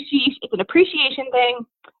an appreciation thing.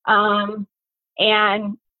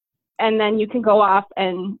 And then you can go off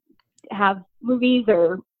and have movies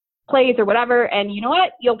or plays or whatever. And you know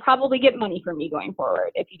what? You'll probably get money from me going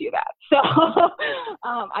forward if you do that. So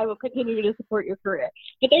I will continue to support your career.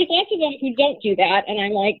 But there's lots of them who don't do that. And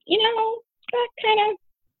I'm like, that kind of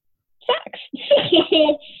sucks.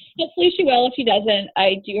 Hopefully she will. If she doesn't,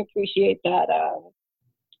 I do appreciate that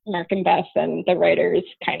Mark and Beth and the writers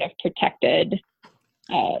kind of protected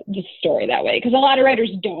the story that way. Because a lot of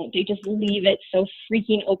writers don't. They just leave it so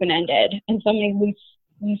freaking open-ended and so many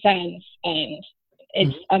loose ends. And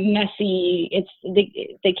it's a messy,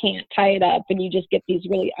 they can't tie it up, and you just get these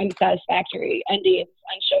really unsatisfactory endings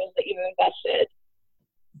on shows that you've invested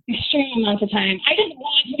extreme amounts of time. I just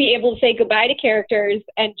want to be able to say goodbye to characters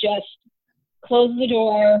and just close the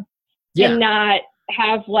door and not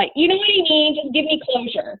have you know what I mean? Just give me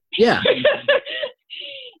closure. Yeah.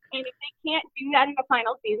 And if they can't do that in the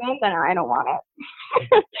final season, then I don't want it.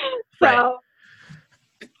 So. Right.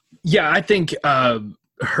 Yeah, I think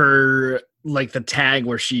her, the tag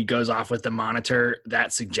where she goes off with the monitor,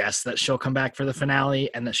 that suggests that she'll come back for the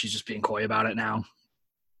finale and that she's just being coy about it now.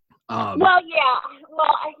 Well, yeah.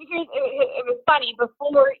 Well, it was funny.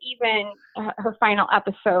 Before even her final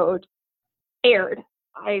episode aired,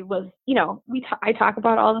 I was, I talk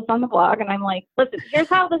about all this on the blog, and I'm like, listen, here's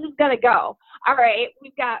how this is going to go. All right,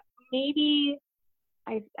 we've got maybe,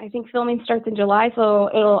 I think filming starts in July, so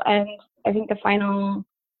it'll end, I think the final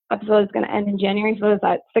episode is going to end in January, so is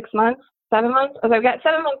that 6 months, 7 months? So I've got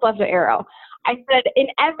 7 months left of Arrow. I said in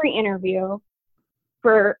every interview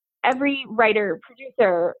for every writer,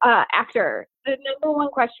 producer, actor, the number one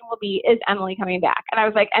question will be, is Emily coming back? And I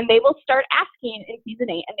was like, and they will start asking in season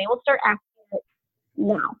 8, and they will start asking it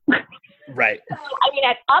now. Right. So,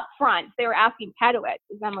 at upfront, they were asking Pedowitz,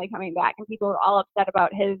 is Emily coming back? And people were all upset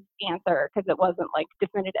about his answer because it wasn't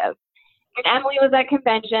definitive. And Emily was at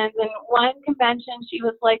conventions, and one convention she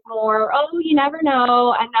was more, oh, you never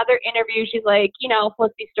know. Another interview, she's like,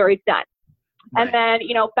 Felicity story's done. Right. And then,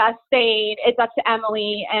 Beth saying it's up to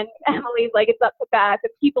Emily, and Emily's like, it's up to Beth,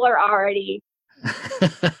 and people are already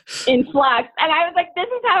in flux. And I was like, this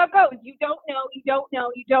is how it goes. You don't know, you don't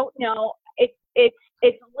know, you don't know.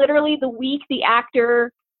 It's literally the week the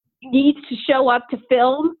actor needs to show up to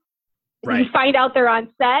film. Right. You find out they're on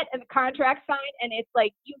set and the contract's signed, and it's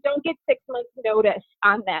like, you don't get 6 months notice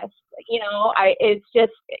on this. It's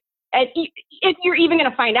just, if you're even going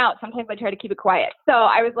to find out, sometimes I try to keep it quiet. So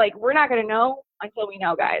I was like, we're not going to know until we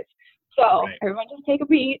know, guys. So Everyone just take a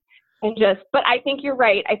beat and but I think you're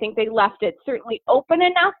right. I think they left it certainly open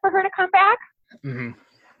enough for her to come back. Mm-hmm.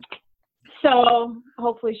 So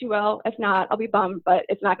hopefully she will. If not, I'll be bummed, but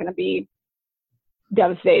it's not going to be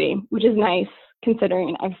devastating, which is nice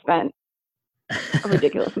considering I've spent a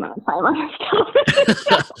ridiculous amount of time on this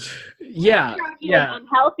stuff. Yeah. An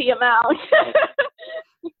unhealthy amount.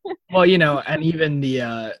 Well, and even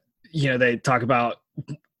the, they talk about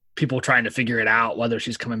people trying to figure it out, whether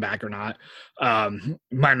she's coming back or not.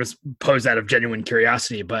 Mine was posed out of genuine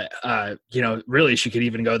curiosity, but, really she could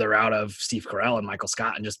even go the route of Steve Carell and Michael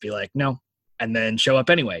Scott and just be like, no, and then show up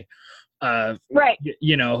anyway. Right.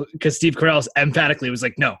 Because Steve Carell emphatically was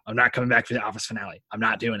like, no, I'm not coming back for the Office finale. I'm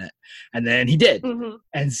not doing it. And then he did. Mm-hmm.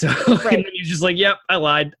 And so and then he's just like, yep, I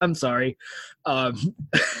lied. I'm sorry.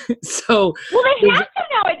 So. Well, they have to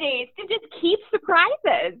nowadays to just keep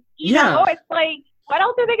surprises. You know, it's like, what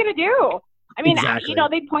else are they going to do? Exactly.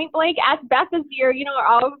 They point blank asked Beth this year, are you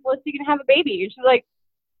going to have a baby? And she's like,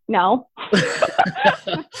 no.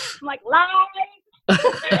 I'm like, lie. And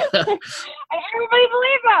everybody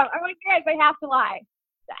believes them. I'm like, guys, I have to lie.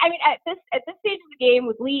 At this stage of the game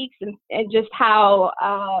with leaks and just how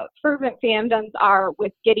fervent fandoms are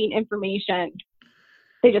with getting information,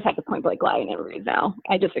 they just have to point blank lie in interviews now.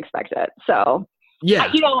 I just expect it. So,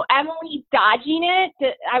 Emily dodging it,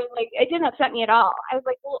 I was like, it didn't upset me at all. I was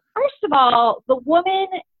like, well, first of all, the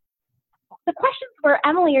questions were,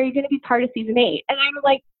 Emily, are you going to be part of season 8? And I was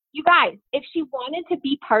like, you guys, if she wanted to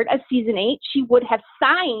be part of season 8, she would have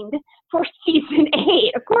signed for season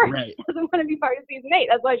 8. Of course, She doesn't want to be part of season 8.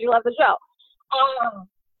 That's why she left the show.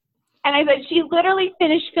 And I said, she literally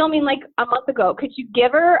finished filming a month ago. Could you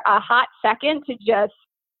give her a hot second to just,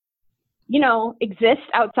 exist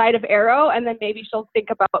outside of Arrow, and then maybe she'll think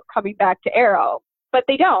about coming back to Arrow? But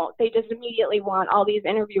they don't. They just immediately want all these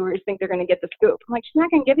interviewers think they're going to get the scoop. I'm like, she's not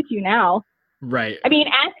going to give it to you now. Right. Asking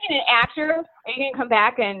an actor, are you going to come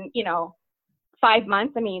back in, 5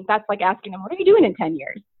 months? That's like asking them, what are you doing in 10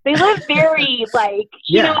 years? They live very like,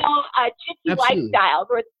 Yeah. gypsy Absolutely. lifestyles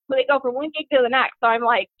where they go from one gig to the next. So I'm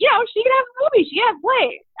like, she can have a movie. She can have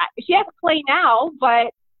play. She has to play now,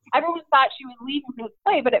 but everyone thought she was leaving for this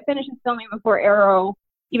play, but it finishes filming before Arrow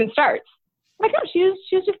even starts. I'm like, no, she was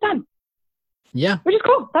just done. Yeah. Which is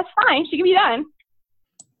cool. That's fine. She can be done.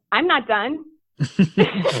 I'm not done. So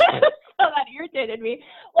that irritated me.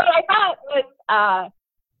 What I thought was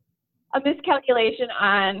a miscalculation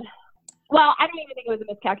on, well, I don't even think it was a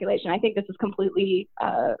miscalculation. I think this is completely,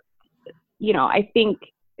 I think,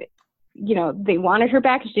 they wanted her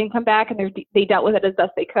back and she didn't come back, and they dealt with it as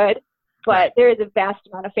best they could. But there is a vast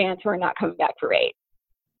amount of fans who are not coming back for 8.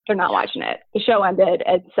 They're not watching it. The show ended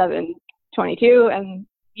at 7:22, and,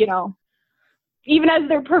 even as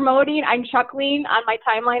they're promoting, I'm chuckling on my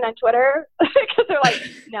timeline on Twitter because they're like,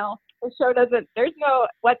 no, the show doesn't, there's no,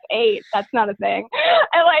 what's 8? That's not a thing.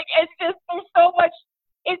 And it's just, there's so much,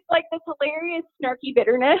 it's like this hilarious snarky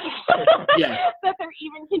bitterness that they're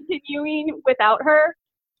even continuing without her.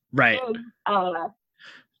 Right.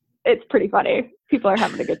 It's pretty funny. People are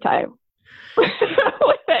having a good time with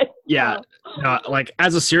it. Yeah. No,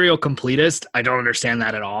 as a serial completist, I don't understand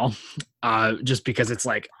that at all. Just because it's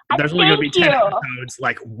like, there's only going to be 10 episodes.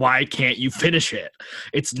 Like, why can't you finish it?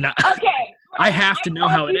 It's not. Okay. I have to know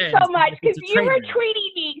how it ends. So much because you were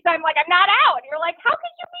tweeting me because I'm like, I'm not out. And you're like, how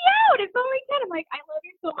could you be out? It's only 10. I'm like, I love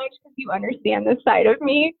you so much because you understand this side of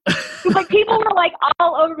me. People were like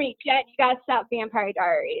all over me. Jen, you got to stop Vampire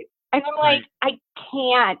Diaries. And I'm like, I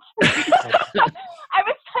can't. I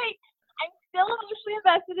was like, I'm still emotionally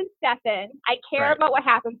invested in Stefan. I care about what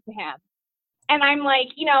happens to him. And I'm like,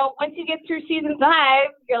 once you get through season 5,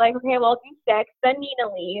 you're like, okay, well, do 6. Then Nina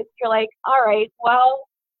leaves. You're like, all right, well,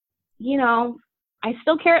 I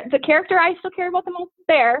still care. The character I still care about the most is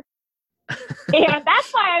there. And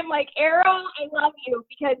that's why I'm like, Arrow, I love you,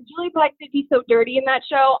 because Julie Plec did be so dirty in that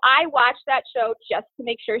show. I watched that show just to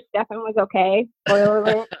make sure Stefan was okay. Spoiler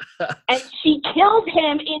alert. And she killed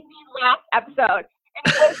him in the last episode. And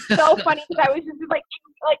it was so funny because I was just like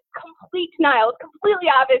complete denial. It's completely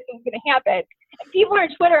obvious it was going to happen. And people on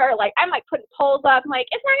Twitter are like, I'm like putting polls up. I'm like,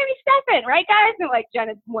 it's not going to be Stefan, right, guys? And like, Jen,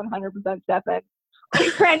 it's 100% Stefan. My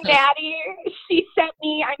friend Maddie, she sent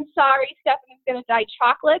me, I'm sorry, Stefan is going to die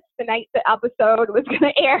chocolates the night the episode was going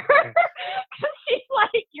to air. She's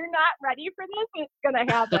like, you're not ready for this? It's going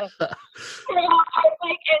to happen. I was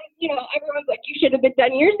like, and, everyone's like, you should have been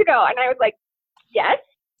done years ago. And I was like, yes,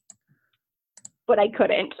 but I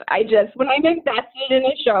couldn't. When I'm invested in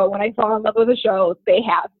a show, when I fall in love with a show, they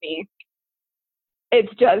have me. It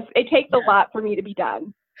takes a lot for me to be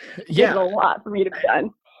done. Yeah. It takes a lot for me to be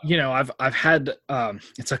done. I've had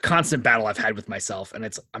it's a constant battle I've had with myself,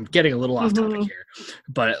 and I'm getting a little off topic here,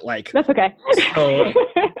 but that's okay. So,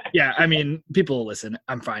 yeah, I mean, people will listen.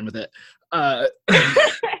 I'm fine with it. The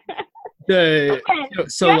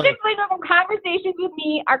conversations with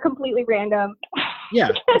me are completely random. Yeah,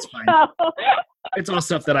 it's fine. It's all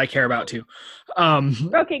stuff that I care about too.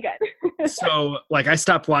 Okay, good. So I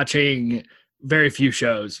stopped watching very few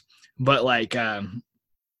shows, but I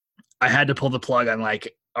had to pull the plug on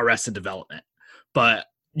Arrested Development, but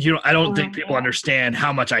I don't think people understand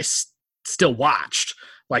how much I still watched.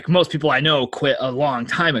 Most people I know quit a long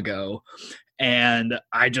time ago, and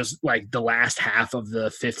I just the last half of the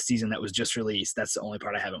 5th season that was just released. That's the only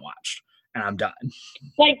part I haven't watched, and I'm done. Do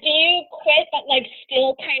you quit but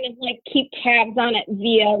still kind of keep tabs on it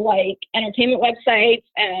via entertainment websites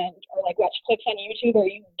or watch clips on YouTube, or are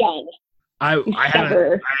you done? I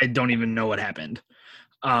don't even know what happened.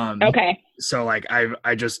 Okay. So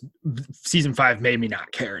I just season 5 made me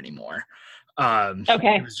not care anymore.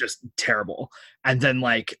 Okay. It was just terrible. And then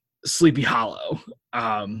Sleepy Hollow.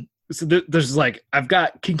 So there's I've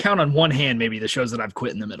can count on one hand maybe the shows that I've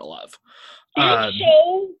quit in the middle of. That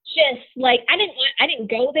show just I didn't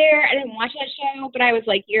go there. I didn't watch that show, but I was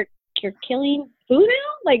like, you're killing food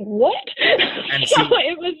now? What? And so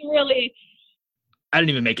it was really. I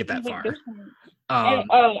didn't even make it that far.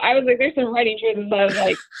 I was like, there's some writing choices. I was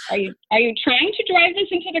like, are you trying to drive this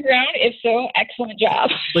into the ground? If so, excellent job.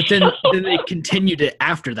 But then they continued it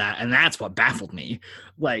after that, and that's what baffled me.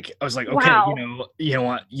 I was like, okay, wow.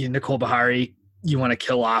 Nicole Beharie, you want to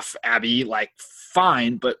kill off Abby,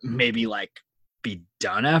 fine, but maybe be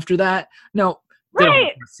done after that. No, they don't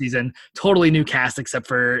have a season. Totally new cast except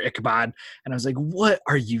for Ichabod, and I was like, what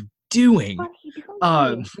are you doing?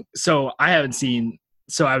 So I haven't seen.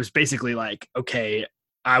 So I was basically okay,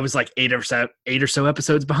 I was 8 or so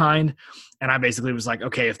episodes behind, and I basically was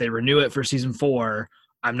okay, if they renew it for season 4,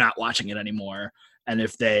 I'm not watching it anymore, and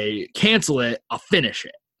if they cancel it, I'll finish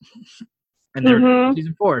it. And they're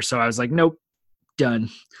season 4, so I was like, nope, done.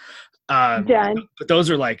 Done. But those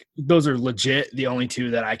are legit the only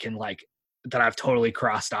two that I can that I've totally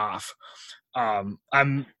crossed off.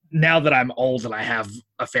 I'm now that I'm old and I have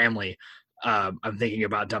a family, I'm thinking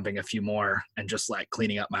about dumping a few more and just like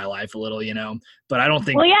cleaning up my life a little, but I don't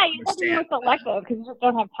think Well, yeah, you have to be more selective because you just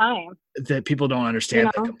don't have time. That people don't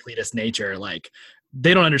understand the completist nature. Like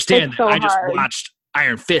they don't understand that I just watched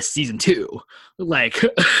Iron Fist season 2. Like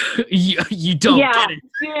you don't get it.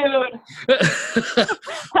 Dude.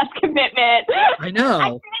 That's commitment. I know. I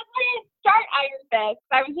didn't start Iron Fist.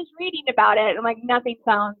 I was just reading about it. I'm like,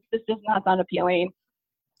 this does not sound appealing.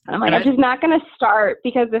 And I'm like, I'm just not going to start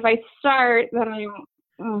because if I start, then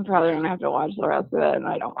I'm probably going to have to watch the rest of it, and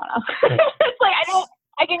I don't want to. It's like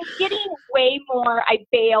I'm getting way more. I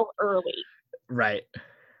bail early. Right.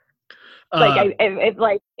 Like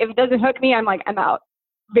if it doesn't hook me, I'm out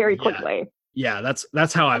very quickly. Yeah,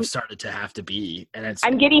 that's how I've started to have to be, and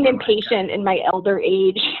I'm getting impatient in my elder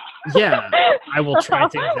age. Yeah, I will try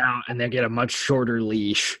things out and then get a much shorter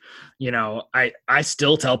leash. I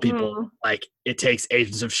still tell people like it takes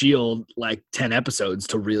Agents of S.H.I.E.L.D. like 10 episodes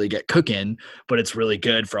to really get cooking, but it's really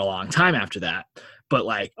good for a long time after that. But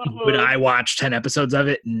like, would I watch 10 episodes of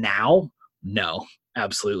it now? No,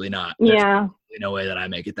 absolutely not. There's no way that I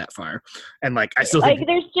make it that far. And like, I still think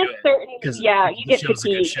there's just certain, you get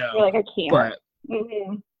fatigued. You're like, I can't. But,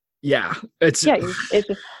 yeah, it's just.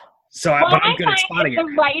 So but I'm good at spotting it.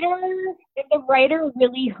 If the writer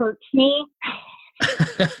really hurts me,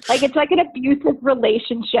 like it's like an abusive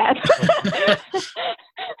relationship.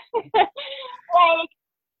 Like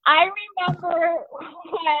I remember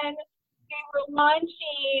when they were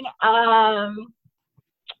launching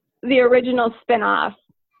the original spinoff,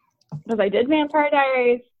 because I did Vampire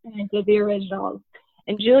Diaries and I did the originals,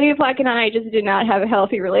 and Julia Fleck and I just did not have a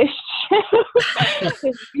healthy relationship. It was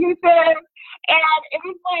abusive. And it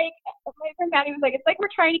was like, my friend Maddie was like, it's like we're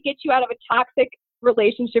trying to get you out of a toxic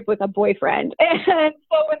relationship with a boyfriend. And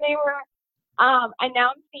so when they were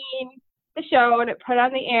announcing the show and it put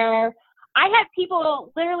on the air, I had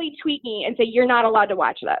people literally tweet me and say, you're not allowed to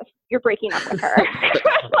watch this. You're breaking up with her.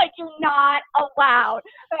 Like, you're not allowed.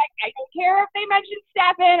 Like, I don't care if they mention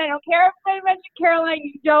Stefan. I don't care if they mention Caroline.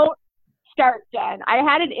 You don't start, Jen. I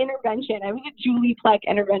had an intervention. I was a Julie Plec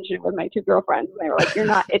intervention with my 2 girlfriends. And they were like, you're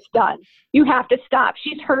not, it's done. You have to stop.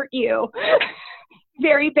 She's hurt you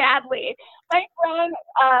very badly. My friend,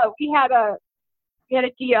 we had a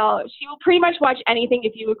deal. She will pretty much watch anything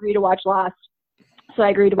if you agree to watch Lost. So I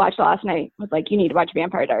agreed to watch Lost, and I was like, you need to watch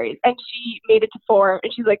Vampire Diaries. And she made it to 4,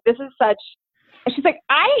 and she's like, and she's like,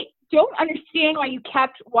 I don't understand why you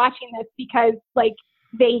kept watching this because, like,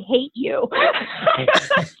 they hate you.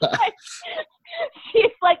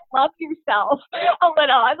 She's like, love yourself a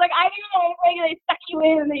little. I was like, I don't know, like, they suck you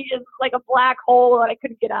in, and they just, like, a black hole that I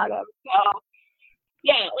couldn't get out of. So,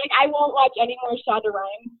 yeah, like, I won't watch any more Shonda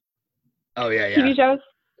Rhimes. Oh, yeah. TV shows?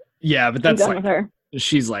 Yeah, but that's I'm done with her.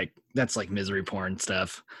 She's like, that's like misery porn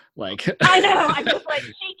stuff. Like I know. I'm just like,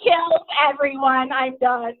 she kills everyone. I'm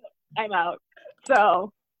done. I'm out.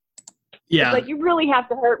 So yeah, it's like you really have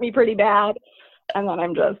to hurt me pretty bad, and then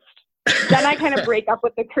I kind of break up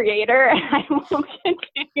with the creator, and I won't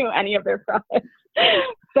continue any of their projects.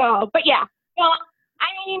 So, but yeah, well, I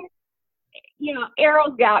mean,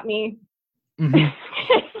 Arrow's got me. Mm-hmm.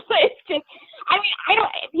 It's just, I mean, I don't.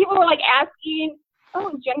 People were like asking, "Oh,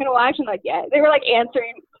 is Jen gonna watch?" And like, yeah, they were like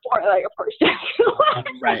answering for like a person.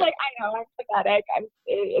 Right. I was like, I know, I'm pathetic.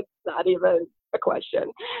 It's not even a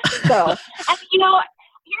question. So, and here's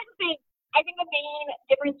the thing. I think the main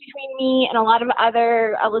difference between me and a lot of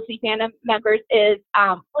other Felicity fandom members is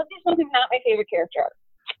Felicity Swanson is not my favorite character.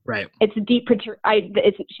 Right. It's deep.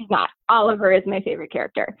 She's not. Oliver is my favorite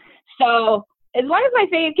character. So as long as my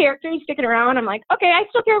favorite character is sticking around, I'm like, okay, I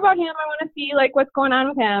still care about him. I want to see like what's going on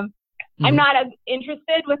with him. Mm-hmm. I'm not as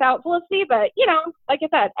interested without Felicity, but like I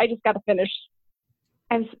said, I just got to finish.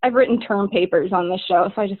 I've written term papers on this show,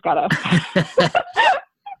 so I just gotta.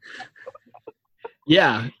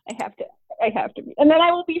 Yeah. I have to be, and then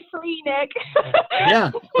I will be free, Nick.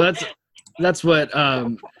 Yeah, well, that's what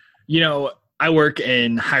I work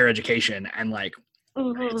in higher education, and like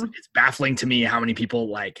it's baffling to me how many people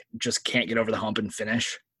like just can't get over the hump and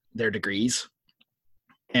finish their degrees.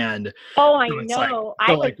 And I know.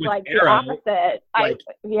 I was like the opposite.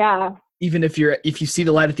 Yeah. Even if you see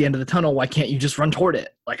the light at the end of the tunnel, why can't you just run toward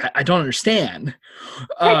it? Like I don't understand.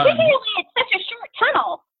 Particularly, it's such a short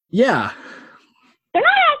tunnel. Yeah. They're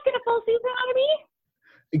not asking a full season out of me.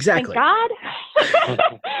 Exactly. Thank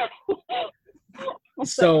God.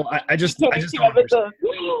 So I just don't understand,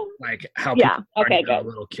 like how people are a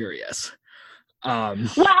little curious. Well,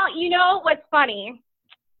 what's funny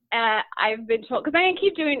I've been told, because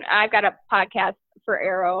I've got a podcast for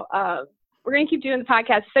Arrow. We're going to keep doing the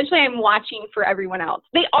podcast. Essentially, I'm watching for everyone else.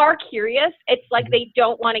 They are curious. It's like they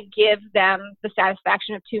don't want to give them the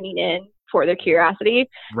satisfaction of tuning in for their curiosity.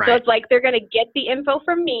 Right. So it's like they're going to get the info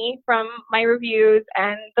from me, from my reviews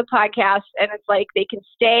and the podcast, and it's like they can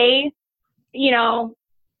stay,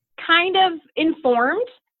 kind of informed.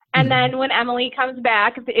 And then when Emily comes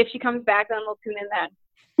back, if she comes back, then we'll tune in then.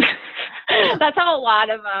 That's how a lot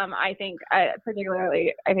of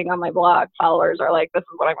particularly I think on my blog, followers are like, this is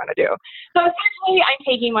what I'm going to do. So essentially, I'm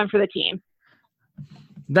taking one for the team.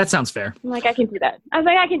 That sounds fair. I'm like, I can do that. I was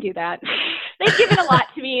like, I can do that. They've given a lot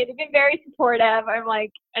to me. They've been very supportive. I'm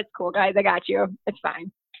like, it's cool, guys. I got you. It's fine.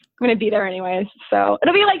 I'm going to be there anyways. So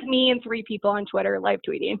it'll be like me and 3 people on Twitter live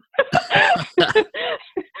tweeting.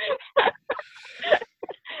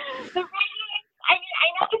 The ratings, I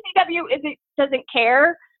know the CW doesn't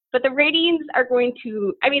care, but the ratings are going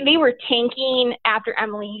to, they were tanking after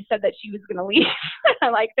Emily said that she was going to leave.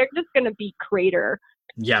 Like, they're just going to be crater.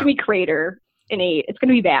 Yeah. It's going to be crater in 8. It's going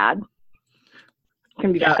to be bad. It's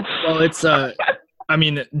going to be bad. Well, it's,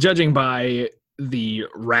 judging by the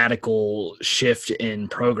radical shift in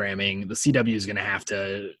programming, the CW is going to have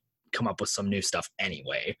to come up with some new stuff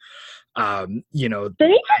anyway. They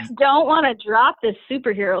just don't want to drop this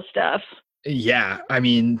superhero stuff. Yeah,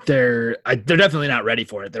 they're definitely not ready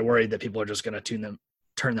for it. They're worried that people are just going to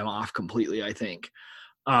turn them off completely, I think.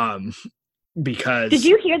 Because did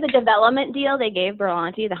you hear the development deal they gave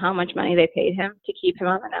Berlanti? How much money they paid him to keep him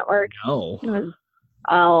on the network? No. It was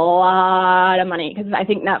a lot of money because I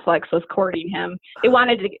think Netflix was courting him. They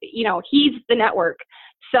wanted to, he's the network.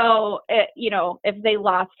 So, if they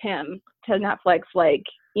lost him to Netflix, like,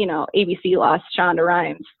 ABC lost Shonda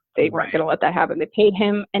Rhimes, they weren't going to let that happen. They paid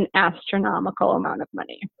him an astronomical amount of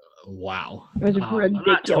money. Wow. It was ridiculous. I'm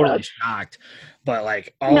not totally shocked, but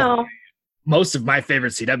like most of my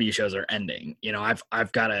favorite CW shows are ending.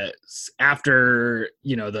 I've got after,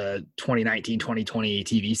 the 2019-2020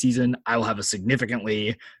 TV season, I will have a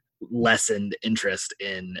significantly lessened interest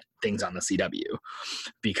in things on the CW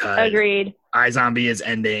because Agreed. iZombie is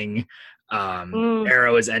ending,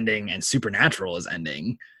 Arrow is ending, and Supernatural is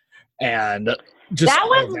ending. And that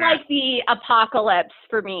was like the apocalypse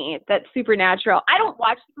for me, that Supernatural. I don't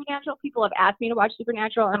watch Supernatural. People have asked me to watch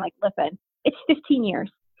Supernatural. I'm like, listen, it's 15 years.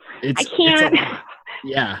 I can't.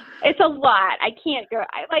 It's a lot. I can't go.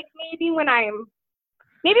 Maybe when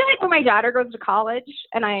my daughter goes to college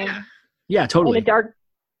and I'm totally in a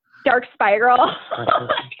dark spiral,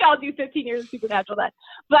 I'll do 15 years of Supernatural then.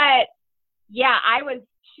 But yeah, I was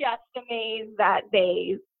just amazed that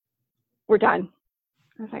they were done.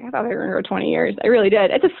 I was like, I thought they were going to go 20 years. I really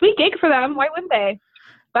did. It's a sweet gig for them. Why wouldn't they?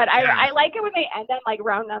 But I like it when they end on like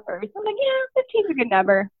round numbers. I'm like, 15's a good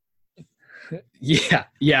number. Yeah.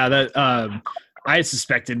 That I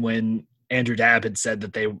suspected when Andrew Dabb had said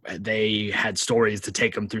that they had stories to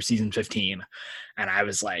take them through season 15, and I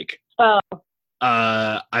was like,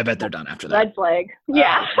 I bet they're done after that. Red flag.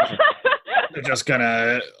 Yeah. They're just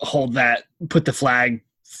gonna put the flag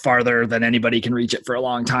farther than anybody can reach it for a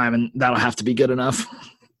long time, and that'll have to be good enough.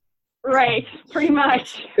 Right, pretty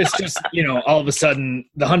much. It's just, all of a sudden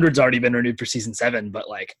the 100's already been renewed for season 7, but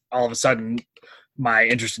like all of a sudden my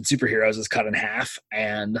interest in superheroes is cut in half,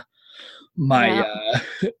 and my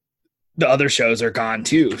the other shows are gone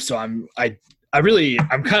too. So I'm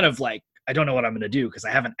kind of like, I don't know what I'm going to do because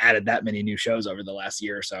I haven't added that many new shows over the last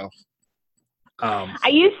year or so. I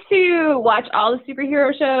used to watch all the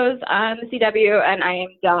superhero shows on the CW, and I am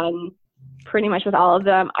done pretty much with all of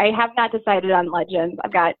them. I have not decided on Legends.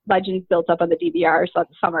 I've got Legends built up on the DVR, so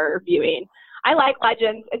it's summer viewing. I like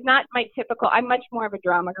Legends. It's not my typical. I'm much more of a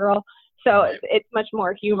drama girl, so it's much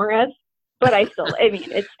more humorous. But I love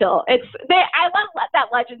that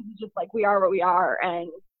Legends is just like, we are what we are, and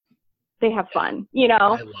they have fun, I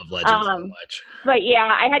love Legends so much. But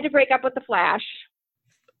yeah, I had to break up with the Flash,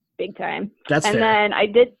 big time. That's fair. And then I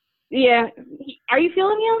did. Yeah, are you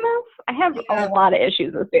feeling me on this? I have a lot of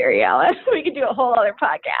issues with Barry Allen. We could do a whole other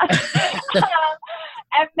podcast.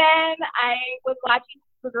 And then I was watching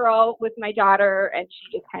Supergirl with my daughter, and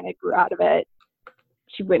she just kind of grew out of it.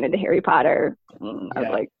 She went into Harry Potter. And I was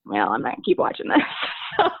like, well, I'm not going to keep watching this.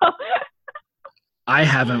 I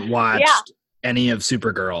haven't watched any of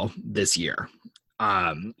Supergirl this year.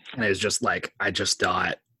 And it was just like, I just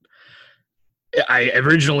thought, I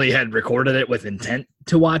originally had recorded it with intent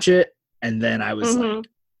to watch it. And then I was like,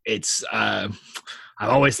 it's, I've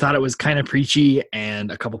always thought it was kind of preachy.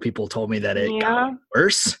 And a couple people told me that it got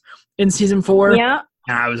worse in season 4. Yeah.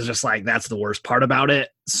 And I was just like, that's the worst part about it.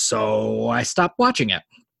 So I stopped watching it.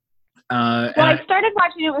 Well, I started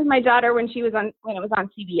watching it with my daughter when it was on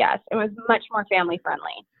CBS. It was much more family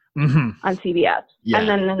friendly on CBS. Yeah. And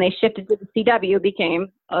then they shifted to the CW, it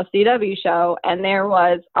became a CW show, and there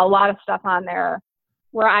was a lot of stuff on there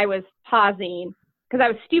where I was pausing because I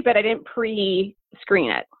was stupid. I didn't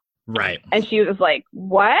pre-screen it. Right. And she was like,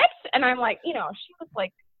 "What?" And I'm like, she was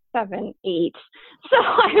like 7, 8. So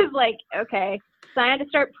I was like, okay. So I had to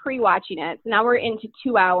start pre-watching it. So now we're into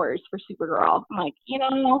 2 hours for Supergirl. I'm like,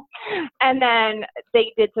 and then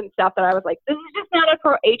they did some stuff that I was like, this is just not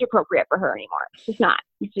age appropriate for her anymore. It's just not.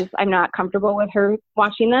 I'm not comfortable with her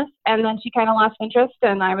watching this. And then she kind of lost interest.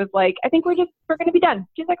 And I was like, I think we're going to be done.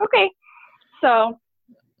 She's like, okay. So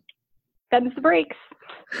them's the breaks.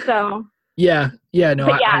 So. Yeah. No.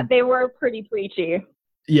 But they were pretty preachy.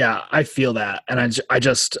 Yeah, I feel that, and I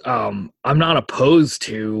just I'm not opposed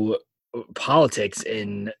to politics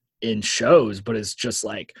in shows, but it's just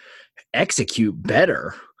like execute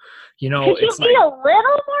better. It's be a little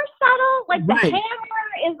more subtle. Like the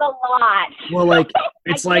hammer is a lot. Well, like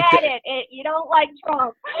it's I get it. You don't like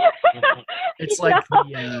Trump. It's like it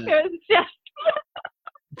was just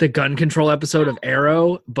the gun control episode of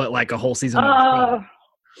Arrow, but like a whole season.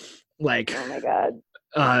 Like, oh my god.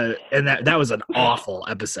 And that was an awful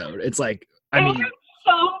episode. It's like, I mean,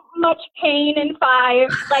 so much pain in 5.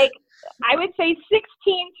 Like, I would say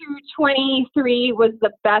 16 through 23 was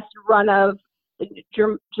the best run of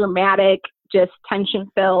dramatic, just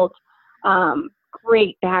tension-filled,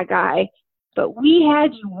 great bad guy. But we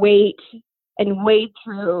had to wait and wade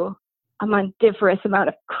through a monstrous amount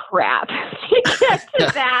of crap to get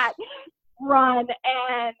to that run.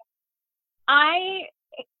 And I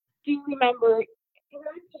do remember,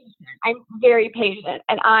 I'm very patient,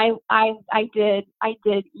 and I did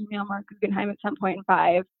email Mark Guggenheim at some point in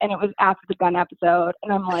 5, and it was after the gun episode,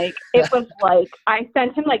 and I'm like, it was like I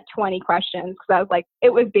sent him like 20 questions because I was like,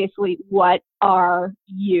 it was basically, what are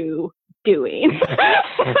you doing?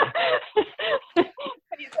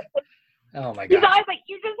 Oh my god! He's always like,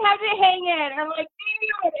 you just have to hang in. And I'm like,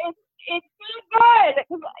 dude, it's so good.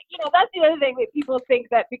 That's the other thing that people think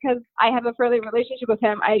that because I have a friendly relationship with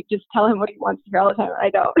him, I just tell him what he wants to hear all the time, and I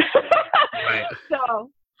don't. Right. So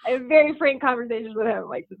I have very frank conversations with him.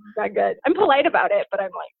 Like, this is not good. I'm polite about it, but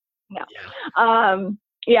I'm like, no.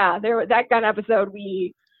 Yeah. That gun episode,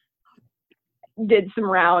 we did some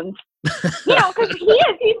rounds. Because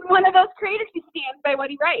he's one of those creators who stands by what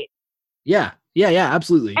he writes. Yeah,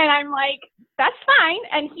 absolutely. And I'm like, that's fine.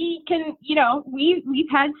 And he can, we've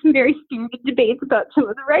had some very spirited debates about some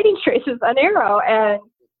of the writing choices on Arrow. And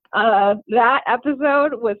that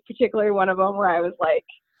episode was particularly one of them where I was like,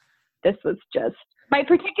 this was just, my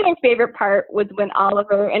particular favorite part was when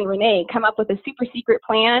Oliver and Renee come up with a super secret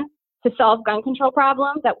plan to solve gun control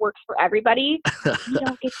problems that works for everybody. You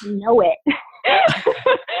don't get to know it.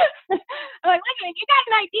 I'm like, listen, you got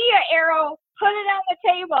an idea, Arrow, put it on the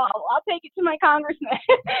table. I'll take it to my congressman.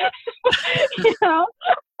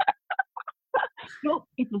 Nope,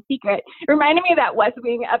 it's a secret. It reminded me of that West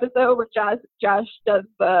Wing episode where Josh does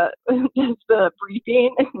the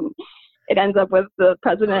briefing, and it ends up with the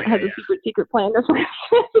president has a secret plan to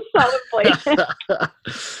solve inflation.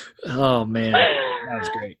 Oh man, that was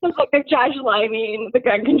great. It's like the Josh Liming, the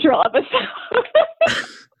gun control episode.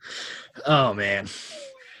 Oh man.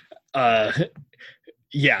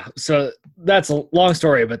 Yeah, so that's a long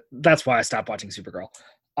story, but that's why I stopped watching Supergirl.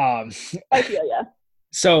 I feel ya.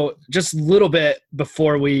 So just a little bit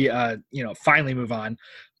before we finally move on.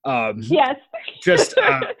 Yes. Just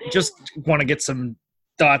want to get some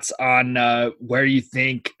thoughts on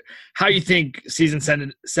how you think season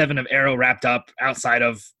 7 of Arrow wrapped up outside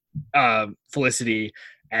of Felicity,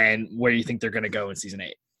 and where you think they're going to go in season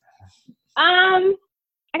 8.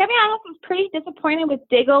 I gotta be honest, I was pretty disappointed with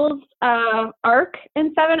Diggle's arc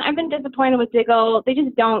in 7. I've been disappointed with Diggle. They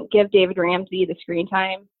just don't give David Ramsey the screen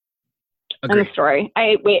time and the story.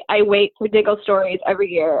 I wait for Diggle stories every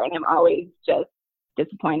year, and I'm always just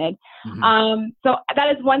disappointed. Mm-hmm. So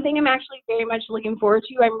that is one thing I'm actually very much looking forward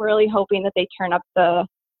to. I'm really hoping that they turn up the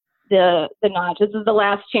notch. This is the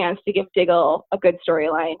last chance to give Diggle a good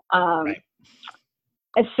storyline. Right.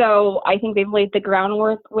 So I think they've laid the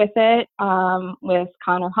groundwork with it, with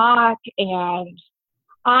Connor Hawke, and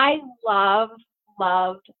I loved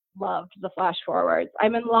the Flash Forwards.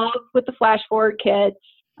 I'm in love with the Flash Forward kids.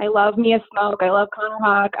 I love Mia Smoke. I love Connor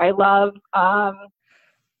Hawke. I love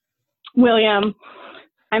William.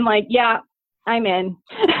 I'm like, yeah, I'm in.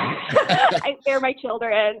 They're my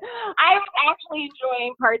children. I was actually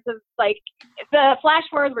enjoying parts of, like, the Flash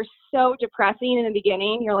Forwards were so depressing in the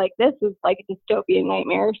beginning. You're like, this is like a dystopian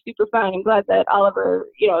nightmare. Super fun. I'm glad that Oliver,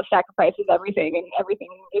 sacrifices everything, and everything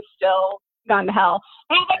is still gone to hell.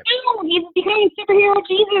 And I was like, no, he's becoming superhero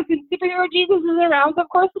Jesus, and superhero Jesus is around, so of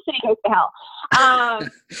course the city goes to hell.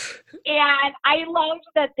 And I loved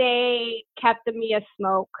that they kept the Mia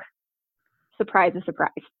Smoke surprise a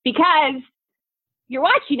surprise, because you're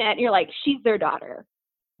watching it and you're like, she's their daughter.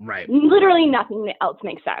 Right. Literally nothing else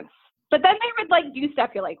makes sense. But then they would like do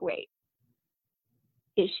stuff. You're like, wait,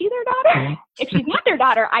 is she their daughter? If she's not their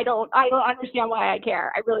daughter, I don't understand why I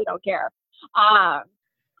care. I really don't care.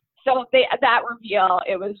 So that reveal,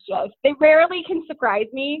 it was just, they rarely can surprise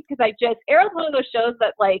me, because Arrow's one of those shows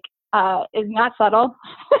that like is not subtle.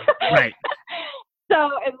 Right. So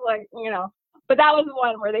it's like, but that was the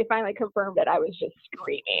one where they finally confirmed it. I was just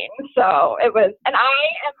screaming. So it was, and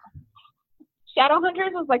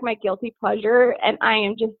Shadowhunters was like my guilty pleasure, and I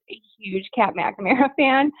am just a huge Kat McNamara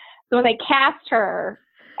fan. So when they cast her,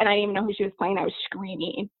 and I didn't even know who she was playing, I was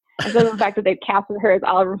screaming. And so the fact that they casted her as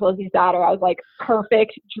Oliver Felicit's daughter, I was like,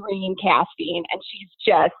 perfect dream casting, and she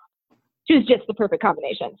was just the perfect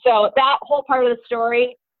combination. So that whole part of the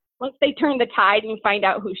story, once they turned the tide and you find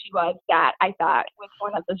out who she was, that I thought was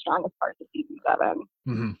one of the strongest parts of season 7.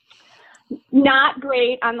 Mm-hmm. Not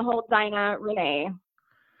great on the whole Dinah Renee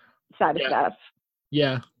side of stuff.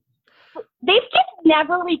 Yeah. They've just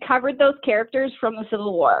never recovered those characters from the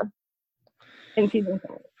Civil War in season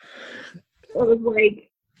 7. It was like,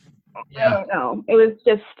 I don't know. It was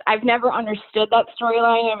just, I've never understood that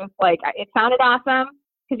storyline. It was like, it sounded awesome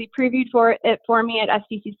because he previewed it for me at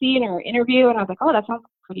SDCC in our interview, and I was like, oh, that sounds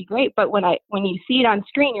pretty great. But when you see it on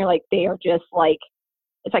screen, you're like, they are just like,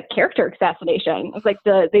 it's like character assassination. It's like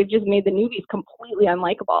they've just made the newbies completely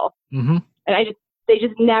unlikable. Mm-hmm. And they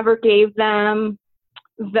just never gave them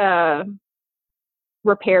the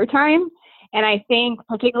repair time. And I think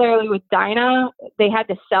particularly with Dinah, they had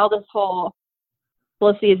to sell this whole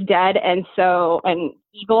Felicity is dead and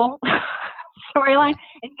evil storyline.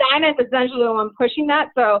 And Dinah is essentially the one pushing that.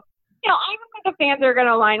 So, I don't think the fans are going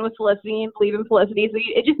to align with Felicity and believe in Felicity. So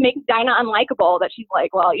it just makes Dinah unlikable, that she's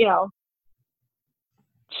like, well,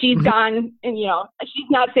 she's mm-hmm. gone, and, she's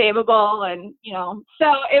not savable. And,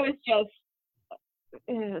 so it was just,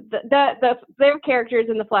 their characters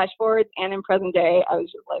in the flash forwards and in present day, I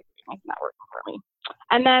was just like, it's not working for me.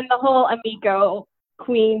 And then the whole Amico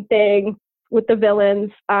Queen thing with the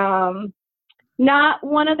villains, not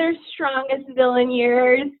one of their strongest villain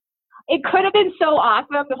years. It could have been so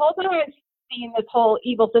awesome. The whole time I was seeing this whole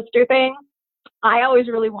evil sister thing, I always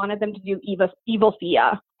really wanted them to do evil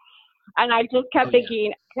Thea. And I just kept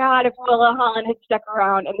thinking, God, if Willa Holland had stuck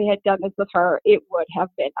around and they had done this with her, it would have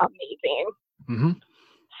been amazing. Mm-hmm.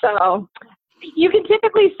 So you can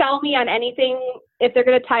typically sell me on anything. If they're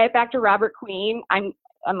going to tie it back to Robert Queen, I'm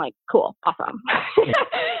like, cool, awesome.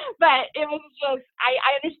 But it was just,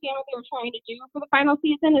 I understand what they were trying to do for the final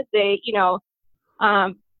season, is they,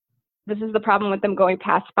 this is the problem with them going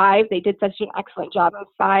past 5. They did such an excellent job of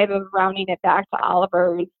 5 of rounding it back to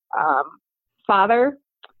Oliver's father.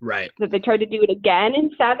 Right. That they tried to do it again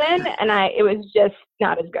in 7, and it was just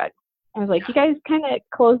not as good. I was like, you guys kind of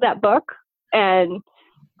closed that book. And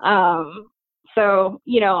so,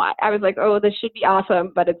 I was like, oh, this should be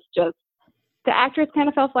awesome, but it's just, the actress kind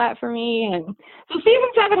of fell flat for me. And so season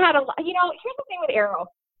 7 had here's the thing with Arrow.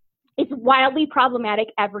 It's wildly problematic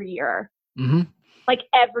every year. Mm-hmm. Like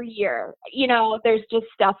every year, there's just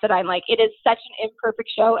stuff that I'm like, it is such an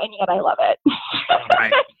imperfect show, and yet I love it.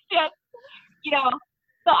 Right. Just,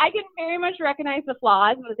 so I can very much recognize the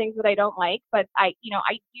flaws and the things that I don't like, but I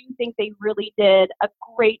do think they really did a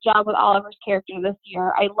great job with Oliver's character this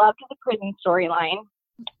year. I loved the prison storyline.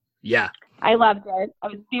 Yeah. I loved it. I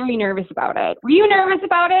was very nervous about it. Were you nervous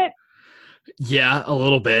about it? Yeah, a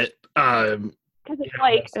little bit. Because it's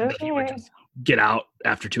like, he would just get out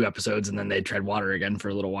after 2 episodes and then they'd tread water again for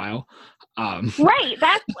a little while. Right.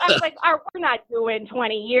 I was like, we're not doing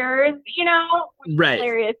 20 years, which right. is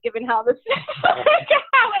hilarious given how this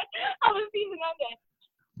how the season ended.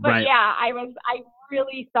 But right. yeah, I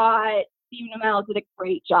really thought Stephen Amell did a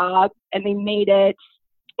great job, and they made it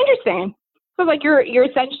interesting. So like you're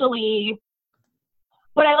essentially,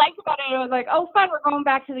 what I liked about it was like, oh fun, we're going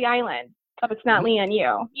back to the island, but it's not Lee and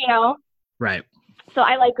you, Right. So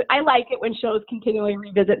I like it when shows continually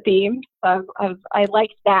revisit themes. I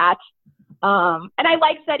liked that. And I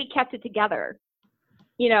liked that he kept it together.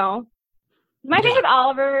 My thing with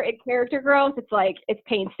Oliver and character growth, it's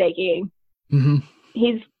painstaking. Mm-hmm.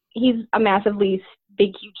 He's a massively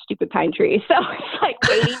big, huge, stupid pine tree. So it's like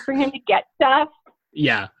waiting for him to get stuff.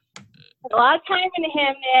 Yeah. A lot of time into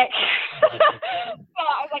him, Nick. So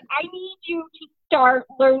I was like, I need you to start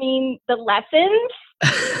learning the lessons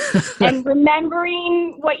and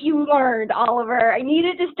remembering what you learned, Oliver. I need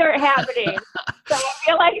it to start happening. So I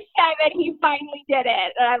feel like 7, he finally did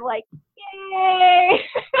it. And I'm like, yay.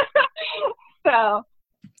 So,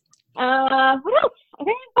 what else? I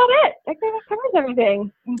think that's about it. I think that covers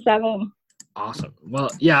everything in 7. Awesome. Well,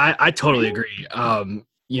 yeah, I totally agree.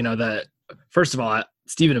 That first of all,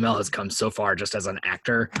 Stephen Amell has come so far just as an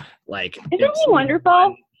actor. Like, isn't he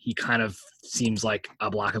wonderful? He kind of seems like a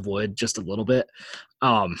block of wood, just a little bit.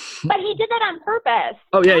 But he did that on purpose.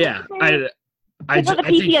 Oh yeah. I the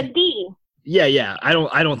PTSD. Yeah.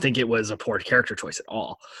 I don't think it was a poor character choice at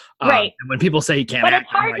all. Right. And when people say he can't but act,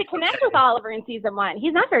 it's hard to connect with Oliver in season 1.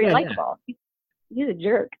 He's not very likable. Yeah. He's a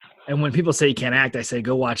jerk. And when people say he can't act, I say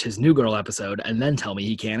go watch his New Girl episode and then tell me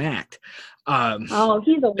he can't act.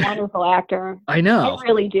 He's a wonderful actor. I know. I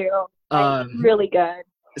really do. Really good.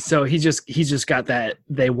 So he's just got that.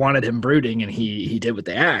 They wanted him brooding, and he did what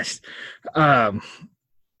they asked.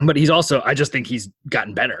 But he's also, I just think he's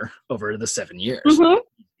gotten better over the 7 years. Mm-hmm.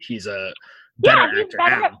 He's a better actor. He's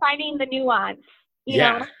better at finding the nuance. You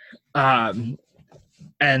know?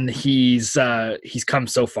 And he's come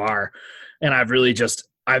so far, and I've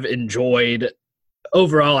enjoyed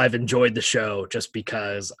the show just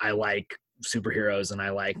because I like superheroes and I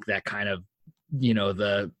like that kind of,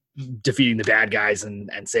 the defeating the bad guys and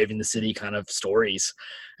saving the city kind of stories.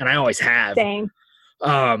 And I always have. Same.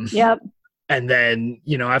 Yep. And then,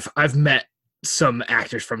 I've met some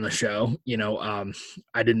actors from the show.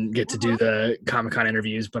 I didn't get to do the Comic-Con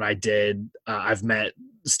interviews, but I did. I've met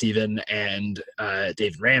Steven and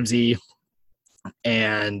David Ramsey,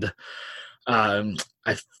 and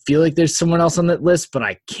I feel like there's someone else on that list, but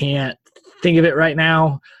I can't think of it right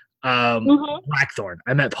now. Blackthorne.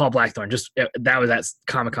 I met Paul Blackthorne. That was at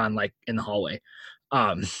Comic-Con, like in the hallway.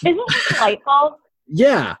 Isn't he delightful?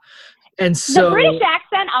 Yeah. And so the British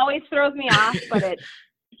accent always throws me off, but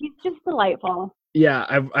he's just delightful. Yeah,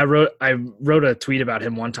 I wrote a tweet about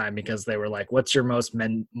him one time because they were like, "What's your most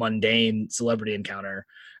mundane celebrity encounter?"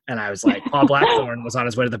 And I was like, Paul Blackthorne was on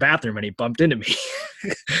his way to the bathroom and he bumped into me.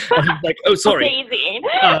 And he's like, "Oh, sorry." Amazing.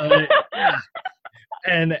 Yeah.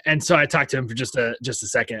 And so I talked to him for just a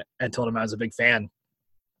second and told him I was a big fan.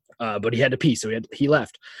 But he had to pee, so he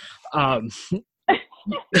left.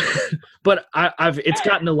 But it's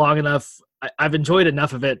gotten long enough. I've enjoyed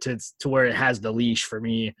enough of it to where it has the leash for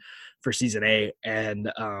me for season 8, and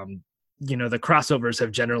the crossovers have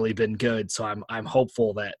generally been good. So I'm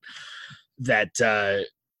hopeful that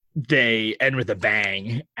they end with a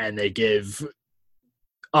bang and they give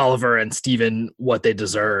Oliver and Steven what they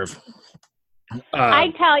deserve.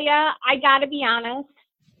 I tell ya, I gotta be honest.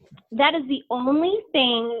 That is the only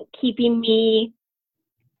thing keeping me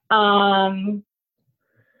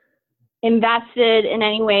invested in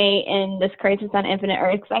any way in this Crisis on Infinite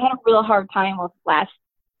Earths. I had a real hard time with last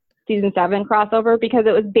season 7 crossover because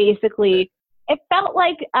it was basically, it felt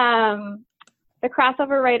like the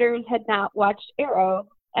crossover writers had not watched Arrow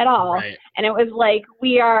at all. Right. And it was like,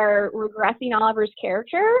 we are regressing Oliver's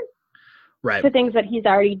character right. to things that he's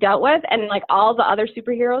already dealt with. And like all the other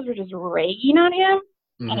superheroes were just ragging on him.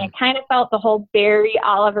 Mm-hmm. And it kind of felt the whole Barry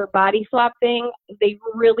Oliver body swap thing. They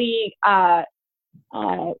really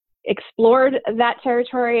explored that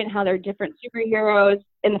territory and how they're different superheroes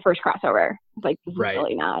in the first crossover. Like, this is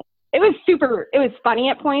really not. It was funny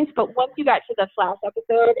at points, but once you got to the Flash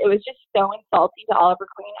episode, it was just so insulting to Oliver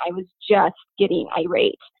Queen. I was just getting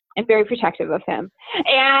irate and very protective of him.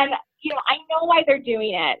 And, I know why they're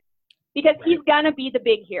doing it. Because he's going to be the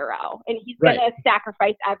big hero, and he's going to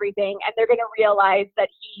sacrifice everything, and they're going to realize that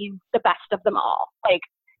he's the best of them all. Like,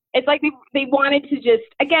 it's like they wanted to just,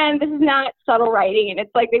 again, this is not subtle writing.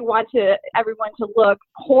 It's like they want everyone to look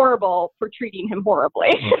horrible for treating him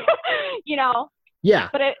horribly, Yeah.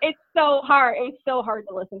 But it's so hard. It was so hard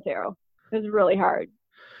to listen to. It was really hard.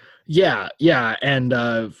 Yeah. And,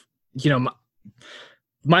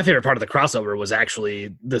 my favorite part of the crossover was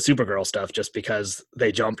actually the Supergirl stuff, just because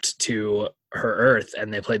they jumped to her Earth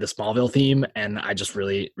and they played the Smallville theme, and I just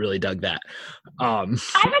really, really dug that. I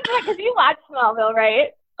was because you watched Smallville,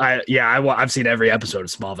 right? I've seen every episode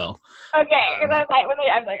of Smallville. Okay, because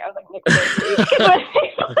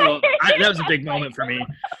that was a big moment for me.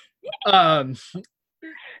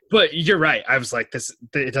 But you're right. I was like,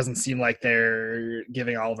 it doesn't seem like they're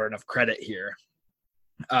giving Oliver enough credit here.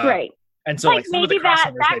 Right. And so, like maybe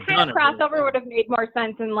that kind of crossover would have made more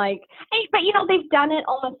sense in but they've done it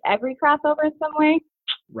almost every crossover in some way.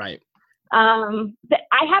 Right. I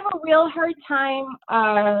have a real hard time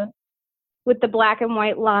with the black and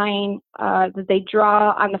white line that they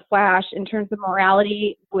draw on the Flash in terms of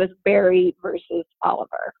morality with Barry versus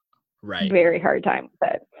Oliver. Right. Very hard time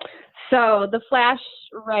with it. So the Flash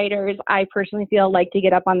writers, I personally feel, like to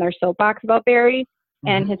get up on their soapbox about Barry.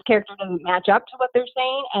 and his character doesn't match up to what they're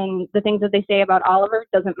saying, and the things that they say about Oliver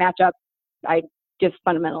doesn't match up. I just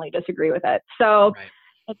fundamentally disagree with it. So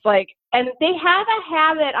it's like, and they have a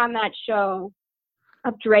habit on that show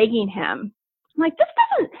of dragging him. I'm like, this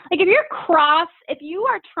doesn't, like, if you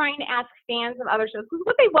are trying to ask fans of other shows, because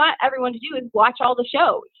what they want everyone to do is watch all the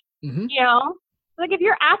shows, you know? Like, if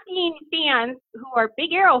you're asking fans who are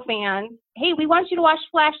big Arrow fans, hey, we want you to watch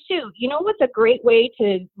Flash too. You know what's a great way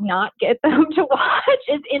to not get them to watch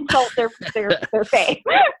is insult their fame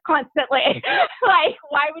constantly. Like,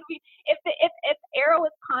 why would we? If Arrow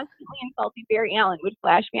was constantly insulting Barry Allen, would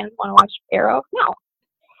Flash fans want to watch Arrow? No.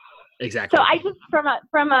 Exactly. So I just from a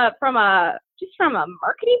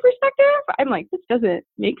marketing perspective, I'm like, this doesn't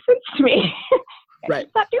make sense to me. Right.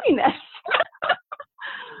 Stop doing this.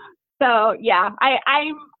 So yeah,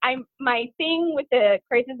 I'm my thing with the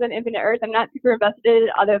Crisis on Infinite Earth. I'm not super invested,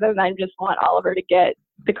 other than I just want Oliver to get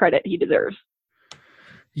the credit he deserves.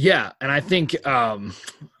 Yeah, and I think I'm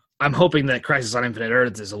hoping that Crisis on Infinite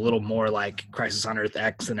Earth is a little more like Crisis on Earth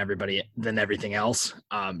X than everything else.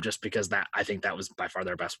 Just because I think that was by far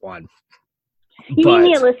their best one. You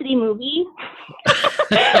mean the Felicity movie?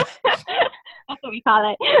 That's what we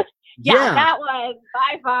call it. Yeah, that was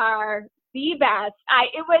by far the best.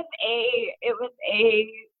 It was a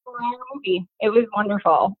movie. It was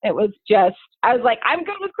wonderful. It was just, I was like, I'm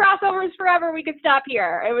good with crossovers forever. We could stop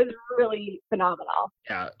here. It was really phenomenal.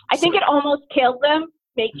 Yeah. I think it almost killed them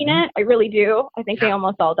making it. I really do. I think they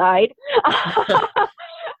almost all died. But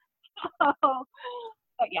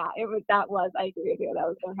yeah, I agree with you. That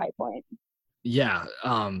was their high point. Yeah.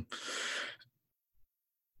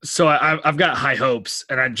 So I've got high hopes,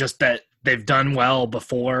 and I just bet they've done well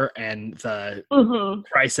before, and the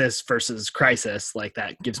Crisis versus Crisis, like,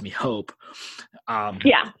 that gives me hope.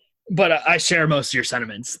 But I share most of your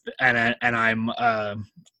sentiments, and I'm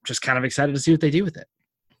just kind of excited to see what they do with it.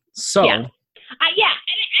 So and I'm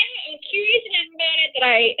curious enough about it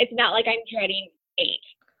that it's not like I'm dreading 8.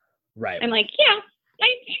 Right. I'm like,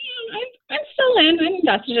 I'm still in. I'm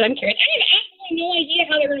invested. I'm curious. I have absolutely no idea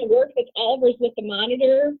how they're going to work with Oliver's with the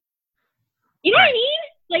monitor. You know what I mean?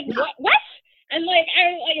 Like, what? And like,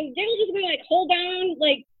 they're just going to like hold down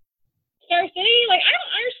like Star City. Like, I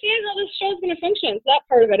don't understand how this show's going to function. So that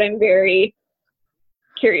part of it, I'm very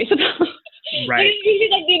curious about. Right. Like,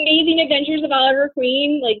 it's like the Amazing Adventures of Oliver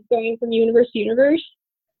Queen, like going from universe to universe.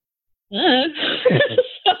 So,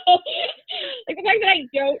 like, the fact that I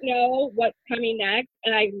don't know what's coming next,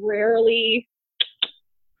 and I rarely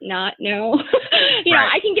not know. You know,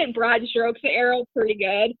 I can get broad strokes of Arrow pretty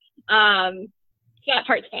good. So that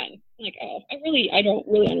part's fun. Like, I don't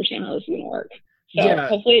really understand how this is going to work. So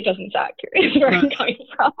hopefully it doesn't suck. Is where I'm coming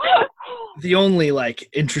from. The only like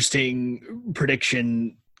interesting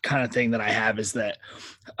prediction kind of thing that I have is that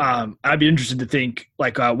I'd be interested to think,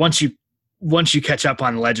 like, once you catch up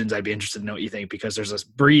on Legends, I'd be interested to know what you think, because there's this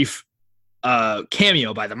brief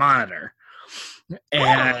cameo by the Monitor,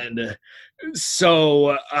 and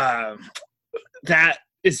so that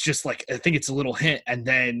is just like, I think it's a little hint, and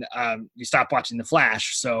then you stop watching The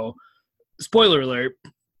Flash. So spoiler alert,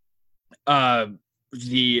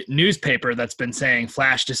 the newspaper that's been saying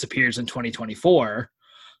Flash disappears in 2024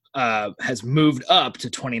 has moved up to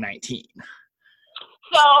 2019.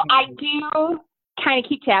 So I do kind of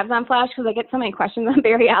keep tabs on Flash because I get so many questions on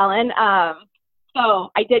Barry Allen. So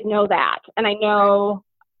I did know that. And I know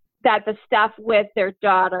that the stuff with their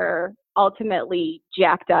daughter ultimately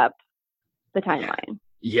jacked up the timeline.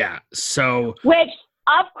 Yeah. So, which,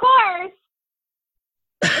 of course,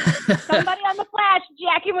 somebody on the Flash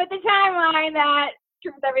jacking with the timeline, that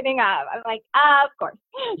screws everything up. I'm like, of course.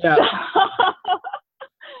 Yeah.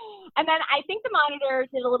 And then I think the Monitor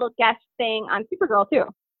did a little guest thing on Supergirl too.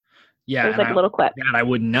 Yeah. There's like a little clip. That I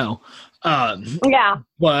wouldn't know. Yeah.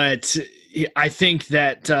 But I think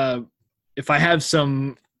that if I have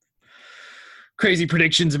some crazy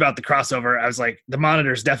predictions about the crossover, I was like, the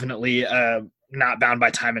Monitor's definitely not bound by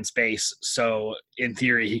time and space. So in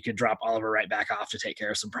theory, he could drop Oliver right back off to take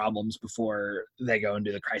care of some problems before they go and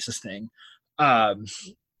do the Crisis thing.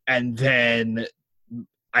 And then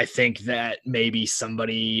I think that maybe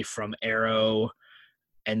somebody from Arrow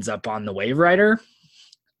ends up on the Wave Rider.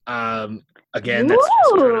 Again, that's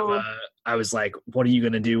just kind of I was like, what are you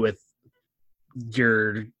going to do with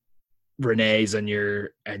your Renee's and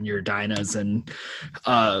your Dinahs and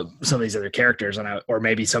some of these other characters, or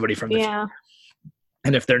maybe somebody from the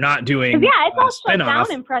and if they're not doing it's all shut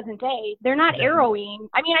down in present day. They're not arrowing.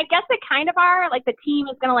 I mean, I guess they kind of are. Like, the team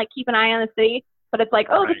is going to like keep an eye on the city, but it's like,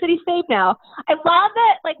 the city's safe now. I love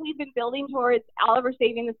that, like, we've been building towards Oliver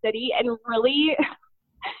saving the city, and really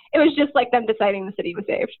it was just like them deciding the city was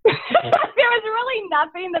safe. There was really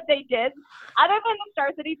nothing that they did other than the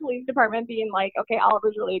Star City Police Department being like, okay,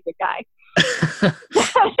 Oliver's really a good guy. It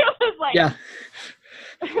was like, Yeah.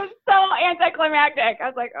 it was so anticlimactic. I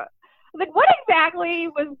was like, what exactly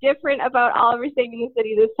was different about Oliver saving the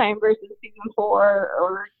city this time versus season 4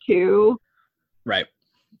 or 2? Right.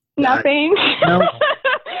 Nothing. No.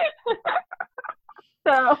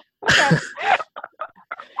 So, okay.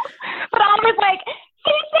 But Oliver's like,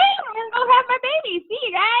 I'm gonna go have my baby. See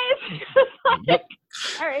you guys. Like, Yep.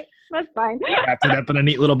 all right, that's fine. Wrapped it up in a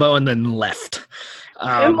neat little bow and then left.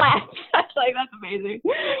 And laughed. That's amazing.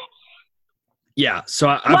 Yeah. So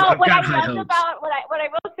I've What got I high loved hopes. about what I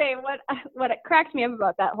will say, what it cracks me up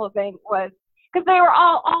about that whole thing was because they were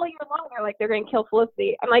all year long. They're like, they're gonna kill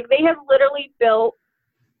Felicity. I'm like, they have literally built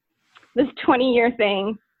this 20-year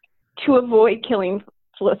thing to avoid killing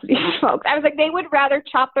Felicity Smoakes. I was like, they would rather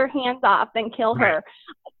chop their hands off than kill her.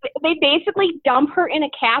 They basically dump her in a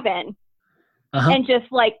cabin and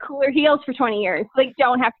just like cool her heels for 20 years. Like,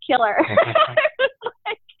 don't have to kill her.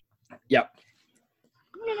 Like, Yep.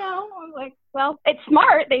 You know, I was like, well, it's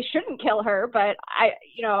smart. They shouldn't kill her, but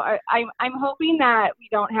I'm hoping that we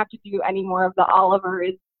don't have to do any more of the Oliver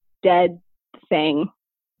is dead thing.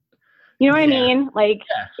 You know what I mean? Like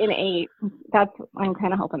in 8, I'm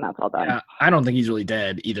kind of hoping that's all done. Yeah, I don't think he's really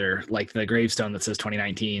dead either. Like the gravestone that says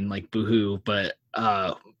 2019, like boohoo. But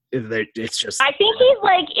it's just. I think he's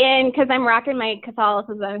like because I'm rocking my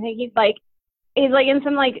Catholicism. I think he's like in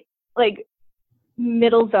some like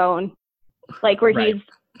middle zone, like where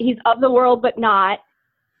he's of the world but not.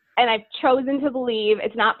 And I've chosen to believe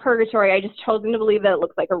it's not purgatory. I just chosen to believe that it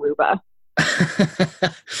looks like Aruba.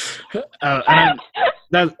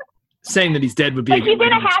 Saying that he's dead would be like a good way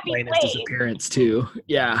in a to happy explain place. his disappearance too.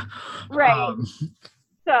 Yeah. Right.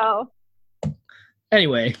 So.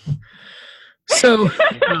 Anyway, so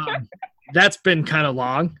that's been kind of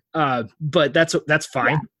long, but that's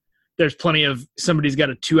fine. Yeah. There's plenty of somebody's got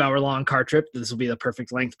a 2-hour-long car trip. This will be the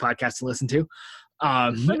perfect length podcast to listen to.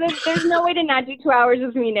 There's no way to not do 2 hours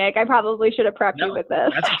with me, Nick. I probably should have prepped you with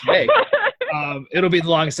this. That's okay. It'll be the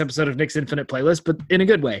longest episode of Nick's Infinite Playlist, but in a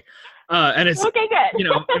good way. And it's okay, good.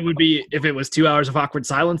 It would be if it was 2 hours of awkward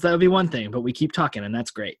silence, that would be one thing. But we keep talking, and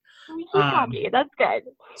that's great. We keep talking. That's good.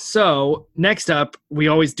 So next up, we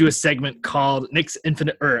always do a segment called Nick's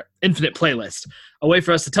Infinite Playlist, a way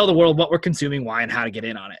for us to tell the world what we're consuming, why, and how to get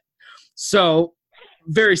in on it. So,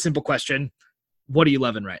 very simple question: what are you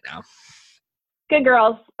loving right now? Good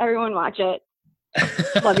Girls. Everyone watch it.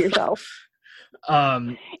 Love yourself.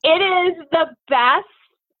 It is the best,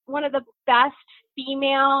 one of the best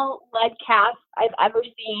female-led casts I've ever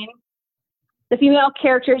seen. The female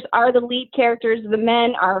characters are the lead characters. The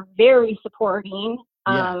men are very supporting.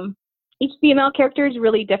 Each female character is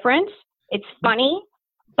really different. It's funny,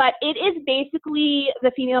 but it is basically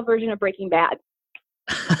the female version of Breaking Bad.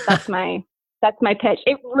 That's my pitch.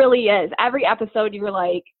 It really is. Every episode you're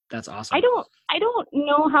like, that's awesome. I don't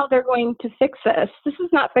know how they're going to fix this. This is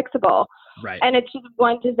not fixable. Right. And it's just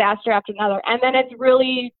one disaster after another. And then it's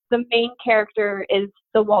really the main character is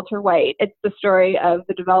the Walter White. It's the story of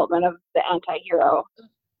the development of the anti-hero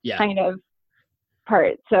kind of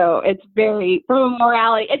part. So it's very, from a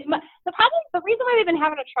morality, the reason why they've been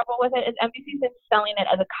having trouble with it is NBC's been selling it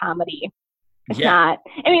as a comedy. It's not.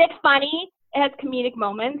 I mean, it's funny. It has comedic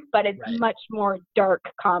moments, but it's much more dark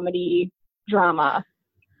comedy drama.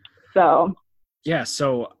 So. Yeah,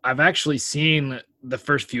 so I've actually seen the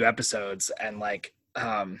first few episodes, and like,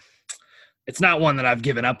 it's not one that I've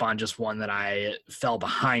given up on, just one that I fell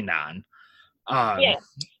behind on.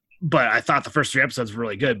 But I thought the first 3 episodes were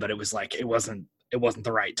really good, but it was like it wasn't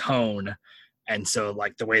the right tone, and so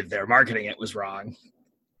like the way that they're marketing it was wrong.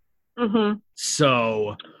 Mm-hmm.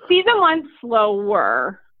 So season 1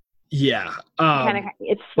 slower. Yeah.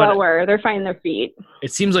 It's slower. They're finding their feet.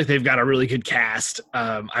 It seems like they've got a really good cast.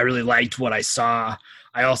 I really liked what I saw.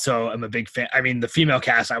 I also am a big fan. I mean, the female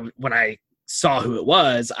cast, when I saw who it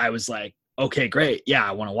was, I was like, okay, great. Yeah,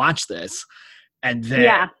 I want to watch this. And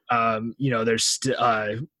then,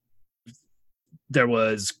 there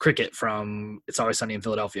was Cricket from It's Always Sunny in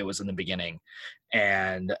Philadelphia was in the beginning.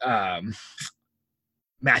 And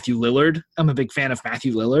Matthew Lillard. I'm a big fan of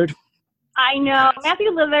Matthew Lillard. I know. Matthew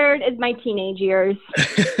Lillard is my teenage years.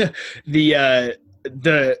 The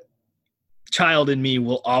child in me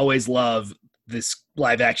will always love this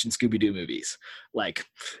live action Scooby-Doo movies. Like,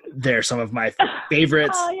 they're some of my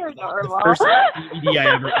favorites. Oh, you're adorable. The first DVD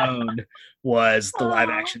I ever owned was the live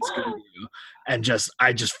action Scooby-Doo. And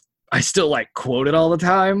I still like quote it all the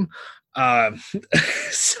time.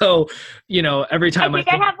 So, every time I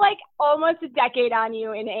have like almost a decade on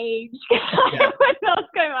you in age. Yeah. When those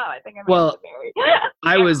came out, I think I'm married.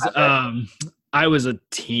 I was a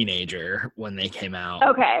teenager when they came out.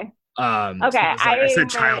 Okay. So I said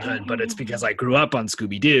childhood, but it's because I grew up on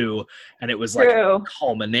Scooby-Doo, and it was like a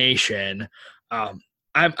culmination. They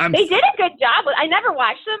did a good job. I never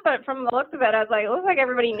watched them, but from the looks of it, I was like, it looks like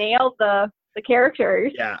everybody nailed the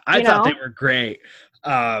characters. Yeah, I thought they were great.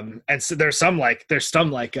 And so there's some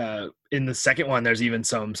in the second one, there's even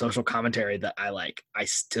some social commentary that I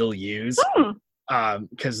still use.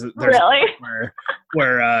 Because there's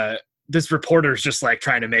where this reporter's just like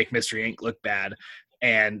trying to make Mystery Inc. look bad.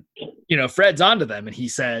 And, Fred's onto them, and he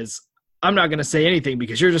says, I'm not going to say anything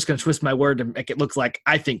because you're just going to twist my word and make it look like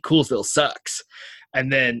I think Coolsville sucks.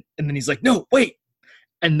 And then he's like, no, wait.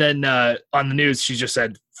 And then on the news, she just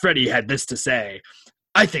said, Freddie had this to say,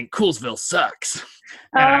 I think Coolsville sucks.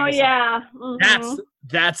 And yeah.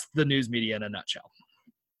 That's the news media in a nutshell.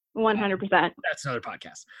 100%. That's another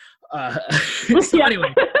podcast.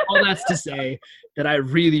 Anyway, all that's to say that I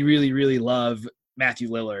really, really, really love Matthew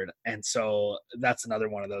Lillard, and so that's another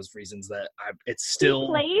one of those reasons that it's still. He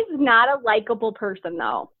plays not a likable person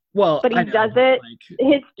though. Well, but he does it.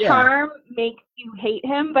 His charm makes you hate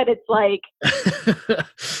him, but it's like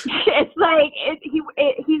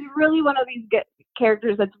he's really one of these good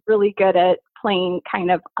characters that's really good at playing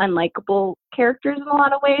kind of unlikable characters in a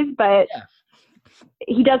lot of ways, but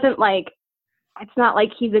he doesn't it's not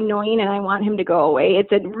like he's annoying and I want him to go away.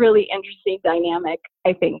 It's a really interesting dynamic,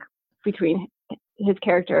 I think, between his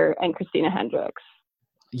character and Christina Hendricks.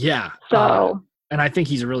 Yeah. So, and I think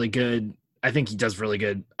he's I think he does really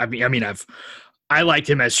good. I liked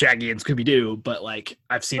him as Shaggy and Scooby-Doo, but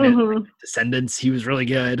I've seen it Descendants. He was really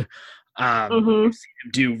good. I've seen him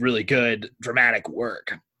do really good dramatic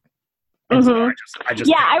work. And so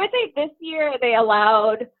I would say this year they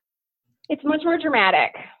allowed, it's much more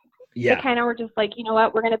dramatic. Yeah. They kind of were just like, you know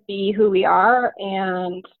what, we're going to be who we are.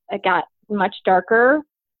 And it got much darker.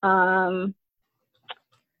 And,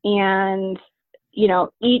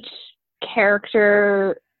 each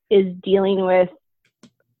character is dealing with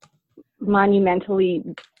monumentally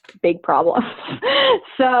big problems.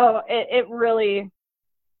 So it really,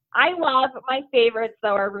 I love, my favorites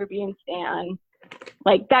though are Ruby and Stan.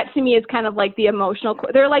 That to me is kind of like the emotional,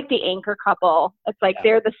 they're like the anchor couple. It's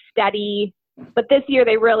they're the steady, but this year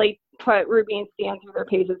they really put Ruby and Stan through their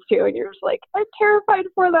paces too. And you're just like, I'm terrified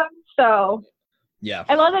for them. So yeah,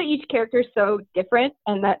 I love that each character is so different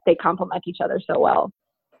and that they complement each other so well.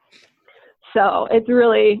 So it's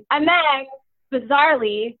really, and then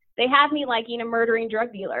bizarrely, they have me liking a murdering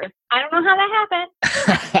drug dealer. I don't know how that happened.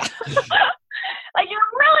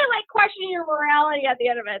 You're really questioning your morality at the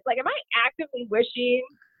end of it. It's am I actively wishing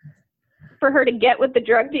for her to get with the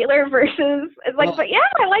drug dealer versus but yeah,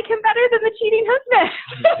 I like him better than the cheating husband.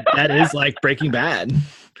 That is like Breaking Bad.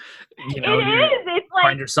 It is. It's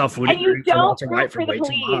find yourself rooting for Walter White for way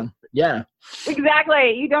too long. Yeah.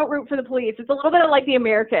 Exactly. You don't root for the police. It's a little bit like The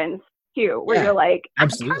Americans too, where you're like,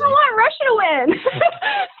 absolutely. I kind of want Russia to win.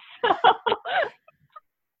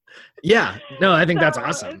 Yeah. No, I think that's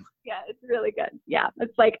awesome. It's really good. Yeah.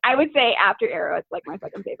 It's I would say after Arrow, it's my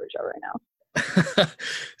second favorite show right now.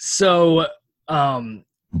 So,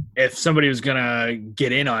 if somebody was gonna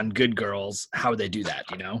get in on Good Girls, how would they do that?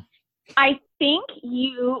 I think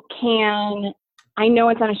you can. I know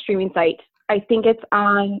it's on a streaming site. I think it's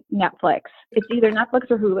on Netflix. It's either Netflix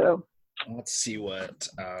or Hulu. Let's see what.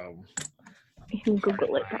 You can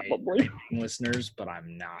Google it probably. Listeners, but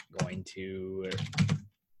I'm not going to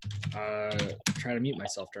try to mute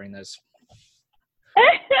myself during this.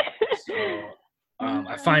 So,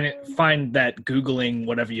 I find that Googling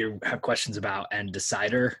whatever you have questions about and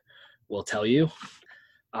Decider will tell you.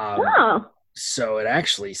 So it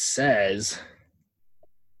actually says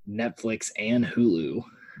Netflix and Hulu.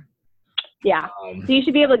 Yeah. So you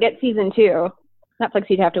should be able to get season 2. Netflix,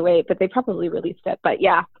 you'd have to wait, but they probably released it. But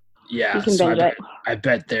yeah. Yeah. You can binge it. I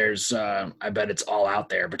bet it's all out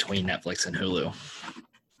there between Netflix and Hulu.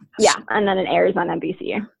 Yeah. And then it airs on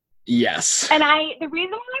NBC. Yes. And the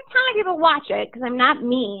reason why I'm telling people to watch it, because I'm not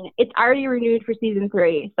mean, it's already renewed for season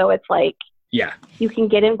 3. So it's yeah, you can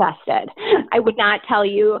get invested. I would not tell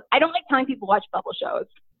you. I don't like telling people to watch bubble shows.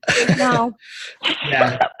 No.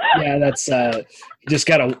 Yeah, that's you just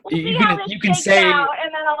gotta. You can say, and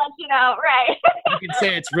then I'll let you know. Right. You can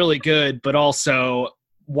say it's really good, but also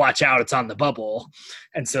watch out, it's on the bubble,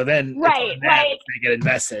 and so then right, they get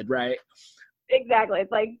invested, right? Exactly.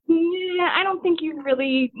 It's I don't think you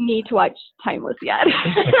really need to watch Timeless yet.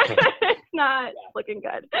 It's not looking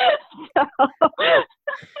good. So.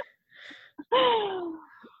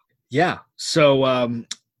 Yeah. So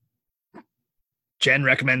Jen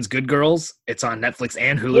recommends Good Girls. It's on Netflix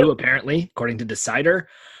and Hulu, apparently, according to Decider.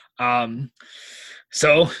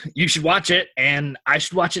 So you should watch it, and I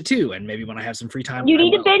should watch it too. And maybe when I have some free time, you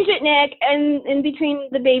need to binge it, Nick, and in between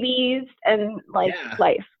the babies and life,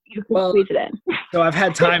 you can squeeze it in. So I've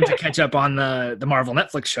had time to catch up on the Marvel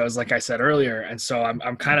Netflix shows, like I said earlier, and so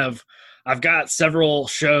I've got several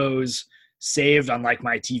shows saved on like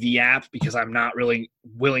my TV app because I'm not really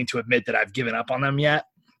willing to admit that I've given up on them yet.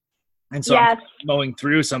 And so I'm mowing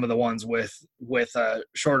through some of the ones with a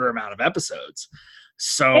shorter amount of episodes.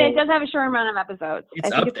 So and it does have a short amount of episodes.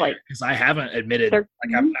 It's up there because I haven't admitted, I've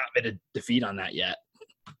not admitted defeat on that yet.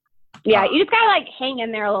 Yeah, you just gotta like hang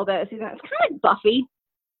in there a little bit. It's kind of like Buffy.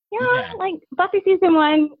 Like Buffy season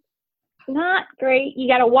 1, not great. You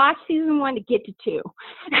gotta watch season 1 to get to 2.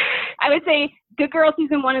 I would say Good Girl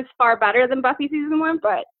season 1 is far better than Buffy season 1,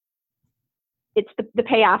 but it's the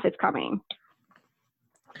payoff is coming.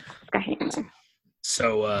 Just gotta hang in there.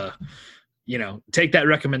 So, take that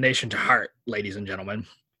recommendation to heart, ladies and gentlemen.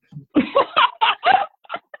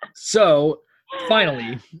 So,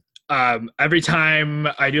 finally, every time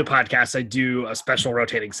I do a podcast, I do a special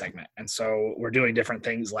rotating segment. And so we're doing different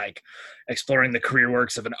things like exploring the career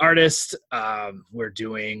works of an artist. We're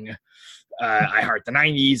doing I Heart the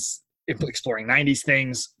 90s, exploring 90s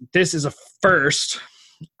things. This is a first.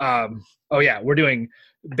 We're doing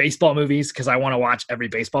baseball movies because I want to watch every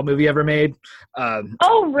baseball movie ever made.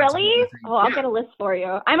 Oh, really? Oh, I'll get a list for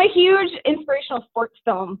you. I'm a huge inspirational sports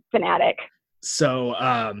film fanatic. So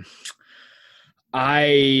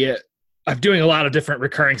I'm doing a lot of different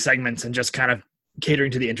recurring segments and just kind of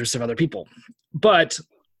catering to the interests of other people. But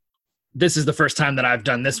this is the first time that I've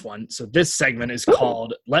done this one. So this segment is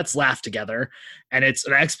called Let's Laugh Together, and it's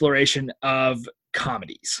an exploration of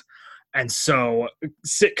comedies. And so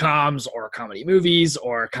sitcoms or comedy movies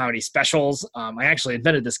or comedy specials. I actually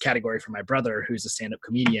invented this category for my brother, who's a stand-up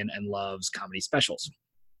comedian and loves comedy specials.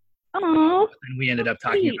 Oh, and we ended up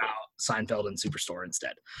talking about Seinfeld and Superstore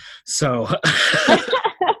instead. So,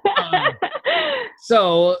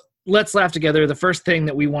 so Let's Laugh Together. The first thing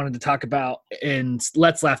that we wanted to talk about in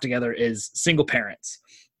Let's Laugh Together is Single Parents,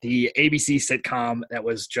 the ABC sitcom that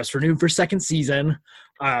was just renewed for second season.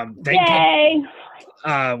 Yay!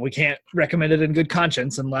 We can't recommend it in good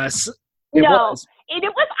conscience unless it was. It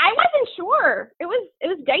was. I wasn't sure. It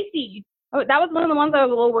was dicey. Oh, that was one of the ones I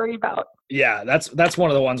was a little worried about. Yeah, that's one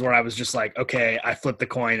of the ones where I was just like, okay, I flipped the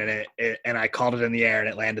coin and I called it in the air and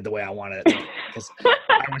it landed the way I wanted it to, because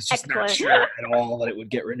I was just not sure at all that it would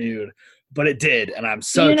get renewed, but it did, and I'm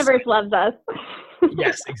so the universe loves us.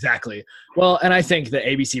 Yes, exactly. Well, and I think that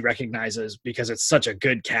ABC recognizes, because it's such a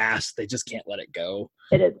good cast, they just can't let it go.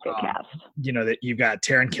 It is a good cast. That you've got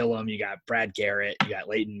Taron Killam, you got Brad Garrett, you got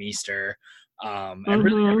Leighton Meester, and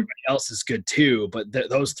really everybody else is good too. But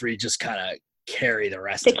those three just kind of carry the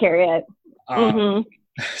rest. They carry it.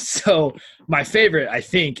 So my favorite, I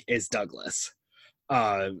think, is Douglas.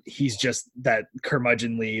 He's just that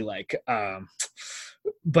curmudgeonly, like,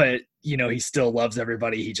 but he still loves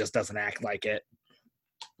everybody. He just doesn't act like it.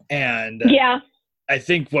 And I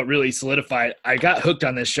think what really solidified, I got hooked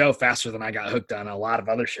on this show faster than I got hooked on a lot of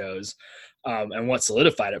other shows. And what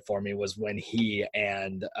solidified it for me was when he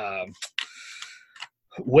and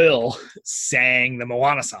Will sang the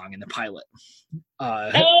Moana song in the pilot.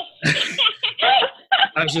 I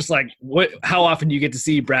was just like, how often do you get to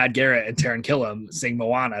see Brad Garrett and Taron Killam sing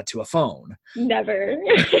Moana to a phone? Never.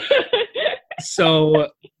 So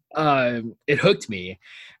it hooked me.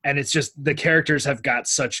 And it's just, the characters have got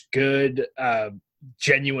such good,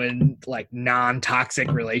 genuine, like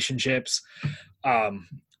non-toxic relationships. And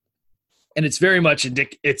it's very much,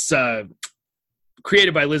 it's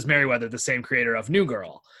created by Liz Merriweather, the same creator of New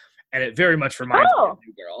Girl. And it very much reminds me of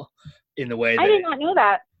New Girl in the way that I did not know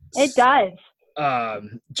that. It does.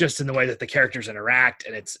 Just in the way that the characters interact,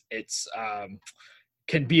 and it's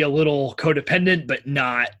can be a little codependent, but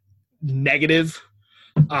not negative.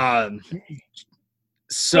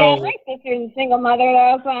 So my sister's a single mother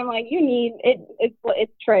though, so I'm like, you need it.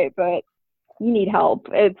 It's true, but you need help.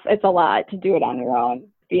 It's a lot to do it on your own,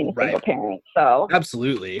 being a single parent. So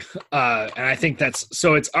absolutely, and I think it's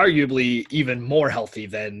arguably even more healthy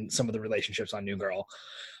than some of the relationships on New Girl.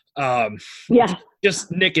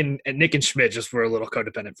 Just Nick and Schmidt just were a little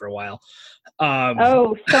codependent for a while.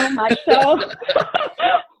 So much so.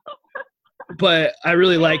 But I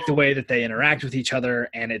really like the way that they interact with each other,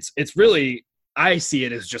 and it's really, I see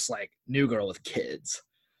it as just like New Girl with kids.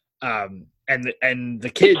 And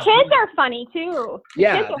the kids are funny too. The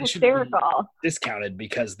yeah, kids are hysterical. Discounted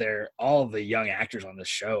because all the young actors on this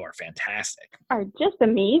show are fantastic. Are just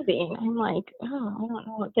amazing. I'm like, oh, I don't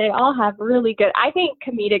know. They all have really good. I think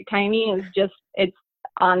comedic timing is just. It's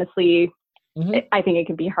honestly. Mm-hmm. I think it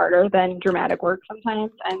can be harder than dramatic work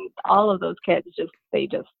sometimes, and all of those kids they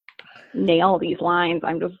just nail these lines.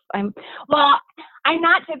 I'm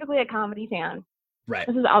not typically a comedy fan. Right.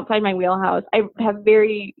 This is outside my wheelhouse. I have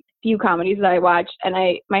very few comedies that I watch,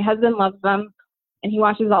 and my husband loves them, and he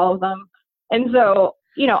watches all of them. And so,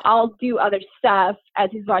 I'll do other stuff as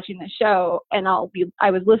he's watching the show, and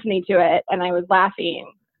I was listening to it, and I was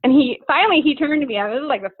laughing. And he turned to me. This was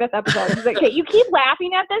like the 5th episode. He's like, "Okay, you keep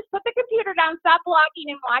laughing at this. Put the computer down. Stop blocking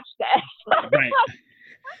and watch this." Right.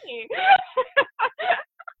 Funny.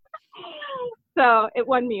 So it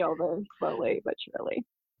won me over slowly but surely.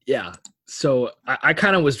 Yeah. So I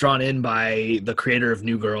kind of was drawn in by the creator of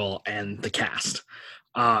New Girl and the cast.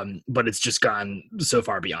 But it's just gone so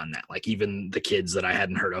far beyond that. Like even the kids that I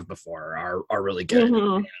hadn't heard of before are really good.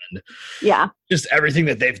 Mm-hmm. And yeah. Just everything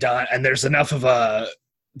that they've done. And there's enough of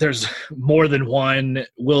there's more than one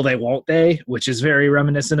Will They Won't They, which is very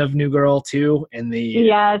reminiscent of New Girl too. In the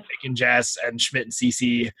yes. Nick and Jess and Schmidt and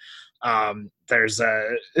Cece. There's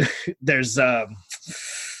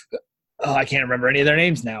I can't remember any of their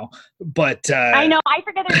names now, but I know I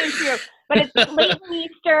forget their names too. But it's Leighton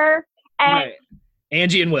Meester and right.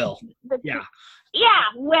 Angie and Will. Yeah,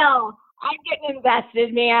 Will. I'm getting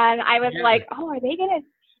invested, man. I was like, oh, are they gonna?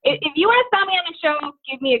 If you want to sell me on a show,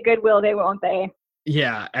 give me a good Will They Won't They.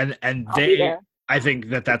 Yeah, and they. I think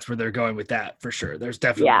that's where they're going with that for sure. There's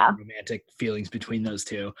definitely romantic feelings between those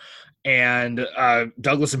two, and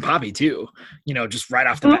Douglas and Poppy too. Just right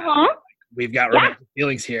off the bat, we've got romantic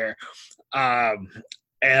feelings here, and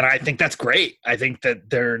I think that's great. I think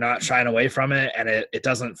that they're not shying away from it, and it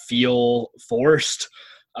doesn't feel forced.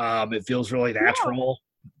 It feels really natural.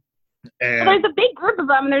 And there's a big group of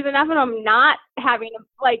them, and there's enough of them not having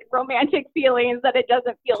like romantic feelings that it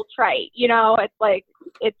doesn't feel trite. It's like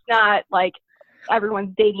it's not like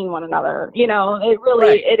everyone's dating one another. It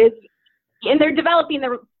really it is, and they're developing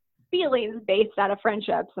their feelings based out of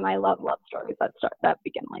friendships. And I love stories that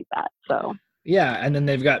begin like that. So yeah, and then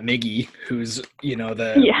they've got Miggy, who's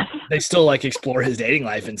they still like explore his dating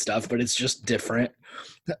life and stuff, but it's just different.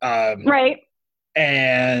 Right.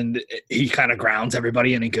 And he kind of grounds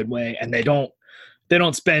everybody in a good way, and they don't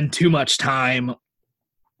spend too much time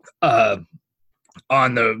on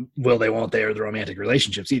the Will They Won't They or the romantic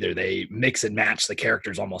relationships either. They mix and match the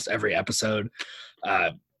characters almost every episode.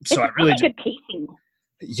 So I really good pacing.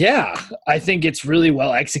 Yeah, I think it's really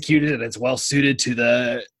well executed and it's well suited to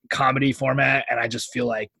the comedy format. And I just feel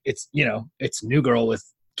like it's New Girl with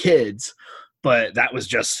kids, but that was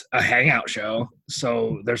just a hangout show.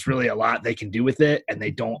 So there's really a lot they can do with it, and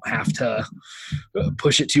they don't have to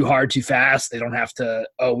push it too hard, too fast. They don't have to,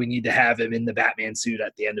 we need to have him in the Batman suit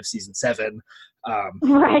at the end of season 7.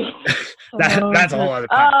 Right. That's a whole other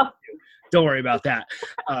podcast. Don't worry about that.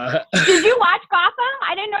 Did you watch Gotham?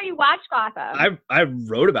 I didn't know you watched Gotham. I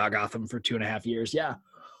wrote about Gotham for 2.5 years. Yeah.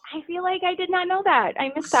 I feel like I did not know that.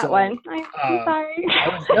 I missed that one. I'm sorry.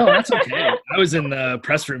 No, that's okay. I was in the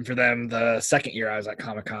press room for them the second year I was at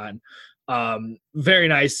Comic-Con. Very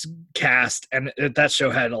nice cast, and that show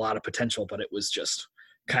had a lot of potential, but it was just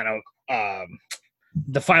kind of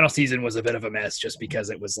the final season was a bit of a mess just because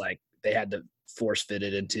it was like they had to force fit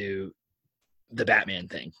it into the Batman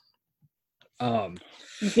thing.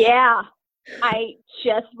 Yeah, I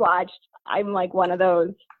just watched. I'm like one of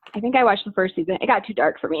those. I think I watched the first season. It got too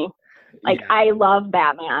dark for me. Like, yeah. I love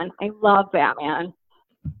Batman.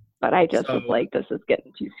 But I just was like, this is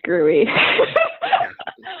getting too screwy. Yeah.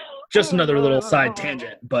 Just another little side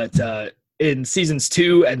tangent. But in seasons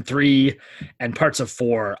 2 and 3 and parts of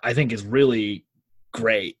 4, I think is really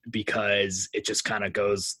great because it just kind of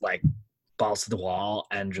goes like balls to the wall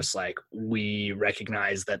and just like, we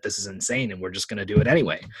recognize that this is insane and we're just going to do it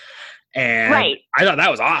anyway. And right. I thought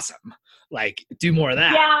that was awesome. Like, do more of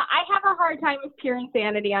that. Yeah, I have a hard time with pure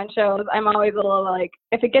insanity on shows. I'm always a little like,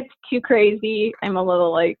 if it gets too crazy, I'm a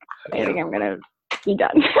little like, I think I'm going to be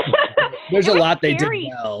done. There's a lot they did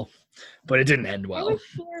well, but it didn't end well.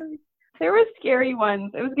 There were scary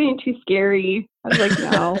ones. It was getting too scary. I was like,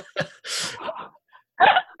 no.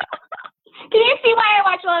 Can you see why I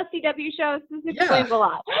watch a lot of CW shows? This explains a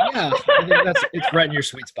lot. Yeah, I think it's right in your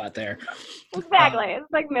sweet spot there. Exactly.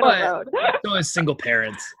 It's like middle road. So as single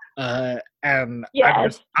parents, and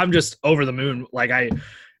yes. I'm just over the moon. Like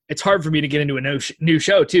it's hard for me to get into a new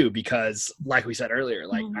show too, because like we said earlier,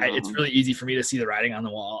 like it's really easy for me to see the writing on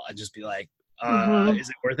the wall and just be like, is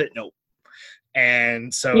it worth it? Nope.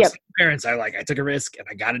 And so Yep. parents, I took a risk and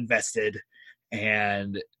I got invested,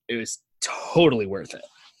 and it was totally worth it.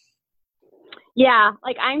 Yeah,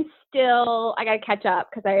 like I gotta catch up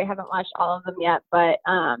because I haven't watched all of them yet. But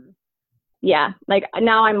yeah, like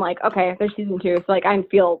now I'm like, okay, there's season 2, so like I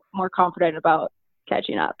feel more confident about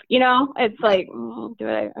catching up. You know, it's like, do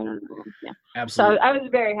I don't know. Yeah, Absolutely. so I was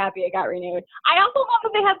very happy it got renewed. I also love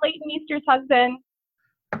that they had Leighton Meester's husband,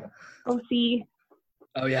 OC.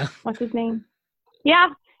 Oh yeah. What's his name? Yeah,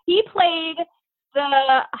 he played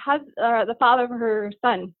the father of her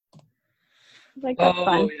son. Like, that's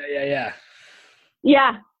fun. Yeah.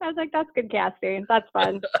 Yeah, I was like, that's good casting. That's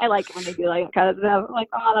fun. I like it when they do like, because I'm like,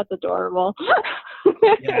 oh, that's adorable.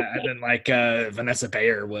 Yeah, and then like Vanessa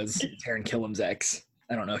Bayer was Taron Killam's ex.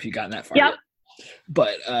 I don't know if you gotten that far Yep. yet.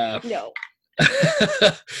 But No.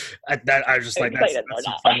 I was just like, that's some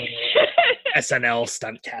fun SNL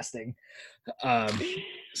stunt casting.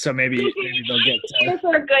 So maybe they'll get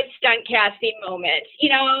for a good stunt casting moment, you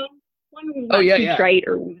know. Yeah. Trite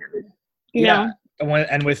or weird. You know?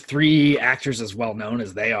 And with 3 actors as well known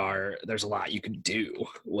as they are, there's a lot you can do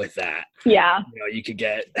with that. Yeah. You know, you could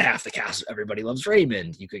get half the cast of Everybody Loves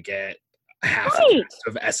Raymond. You could get half the cast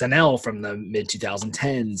of SNL from the mid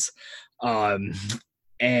 2010s.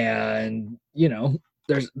 And you know,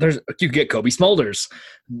 there's you could get Kobe Smulders.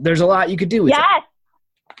 There's a lot you could do with it.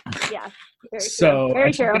 Yes. Very so true.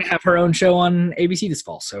 Very she's gonna have her own show on ABC this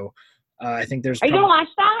fall. So I think there's. Are you gonna watch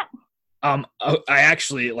that? I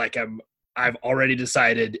actually I've already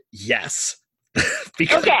decided yes.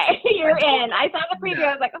 Because okay, you're in. I saw the preview.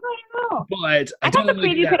 I was like, oh, I don't know. But I thought the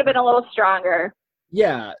preview could have been a little stronger.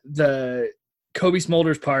 Yeah, the Kobe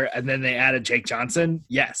Smulders part, and then they added Jake Johnson.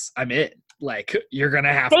 Yes, I'm in. Like, you're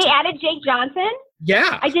gonna have to. They added Jake Johnson?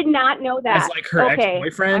 Yeah. I did not know that. As like her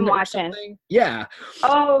ex-boyfriend. I'm or watching. Something. Yeah.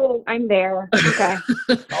 Oh, I'm there. Okay.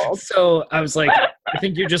 So I was like, I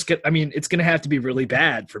think you're just it's gonna have to be really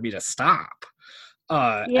bad for me to stop.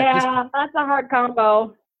 Yeah, that's a hard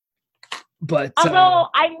combo. But although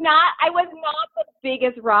I was not the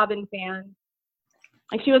biggest Robin fan.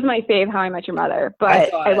 Like, she was my fave How I Met Your Mother,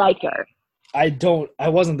 but I liked her. I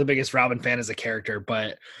wasn't the biggest Robin fan as a character,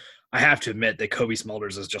 but I have to admit that Kobe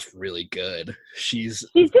Smulders is just really good. She's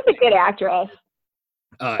just a good actress.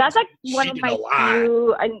 That's like one of my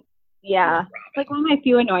few like one of my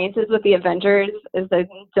few annoyances with the Avengers is they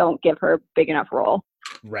don't give her a big enough role.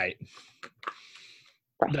 Right.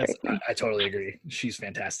 I totally agree. She's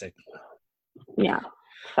fantastic. Yeah.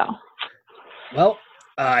 So. Well,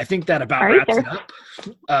 I think that about wraps it up.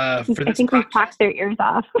 For this I think we've talked their ears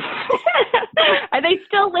off. Are they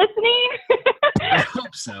still listening? I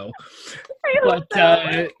hope so.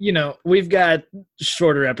 You know, we've got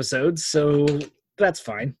shorter episodes, so that's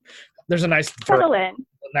fine. There's a nice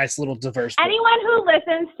little diverse. Anyone who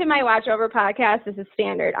listens to my Watch Over podcast is a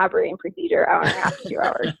standard operating procedure, hour and a half to 2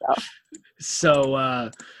 hours.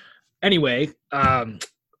 So anyway,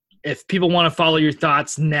 if people want to follow your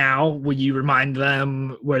thoughts now, will you remind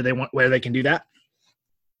them where they can do that?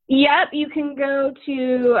 Yep, you can go to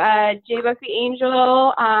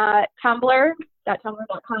jbuckyangel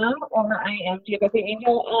tumblr.tumblr.com, or I am jbuckyangel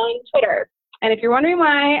on Twitter. And if you're wondering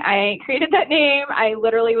why I created that name, I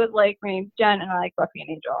literally was like, my name's Jen, and I like Buffy and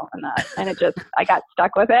Angel, and it just, I got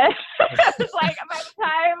stuck with it. It's like, by the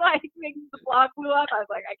time the blog blew up, I was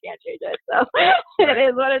like, I can't change it. So it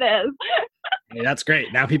is what it is. Hey, that's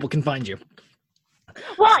great. Now people can find you.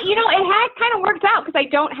 Well, you know, it had kind of worked out because I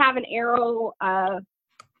don't have an Arrow.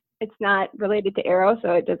 It's not related to Arrow,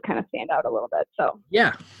 so it does kind of stand out a little bit. So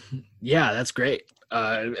yeah, that's great.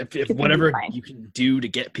 If whatever you can do to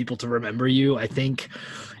get people to remember you, I think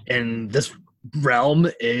in this realm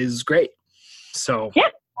is great. So yeah,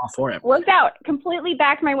 all for it. Worked out. Completely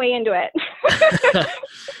backed my way into it.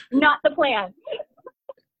 Not the plan.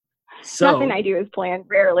 So nothing I do is planned,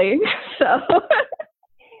 rarely.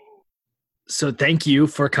 So thank you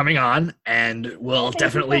for coming on, and we'll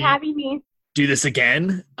definitely for having me. Do this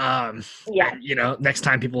again. Yeah. You know, next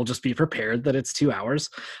time people will just be prepared that it's 2 hours,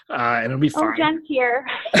 and it'll be fine. Oh, Jen's here.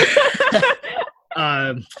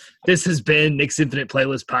 This has been Nick's Infinite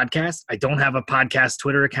Playlist Podcast. I don't have a podcast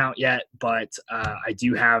Twitter account yet, but I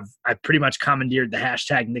pretty much commandeered the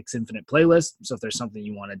hashtag Nick's Infinite Playlist. So if there's something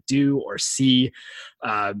you want to do or see,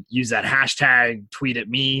 use that hashtag, tweet at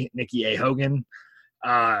me, Nikki A. Hogan.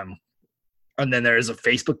 And then there is a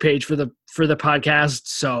Facebook page for the podcast,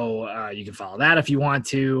 so you can follow that if you want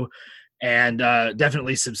to, and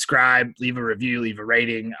definitely subscribe, leave a review, leave a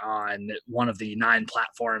rating on one of the 9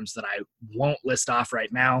 platforms that I won't list off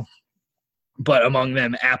right now, but among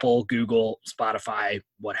them Apple, Google, Spotify,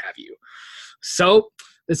 what have you. So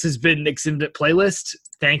This has been Nick's Infinite Playlist.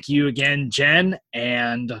 Thank you again, Jen,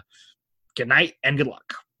 and good night and good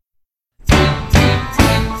luck.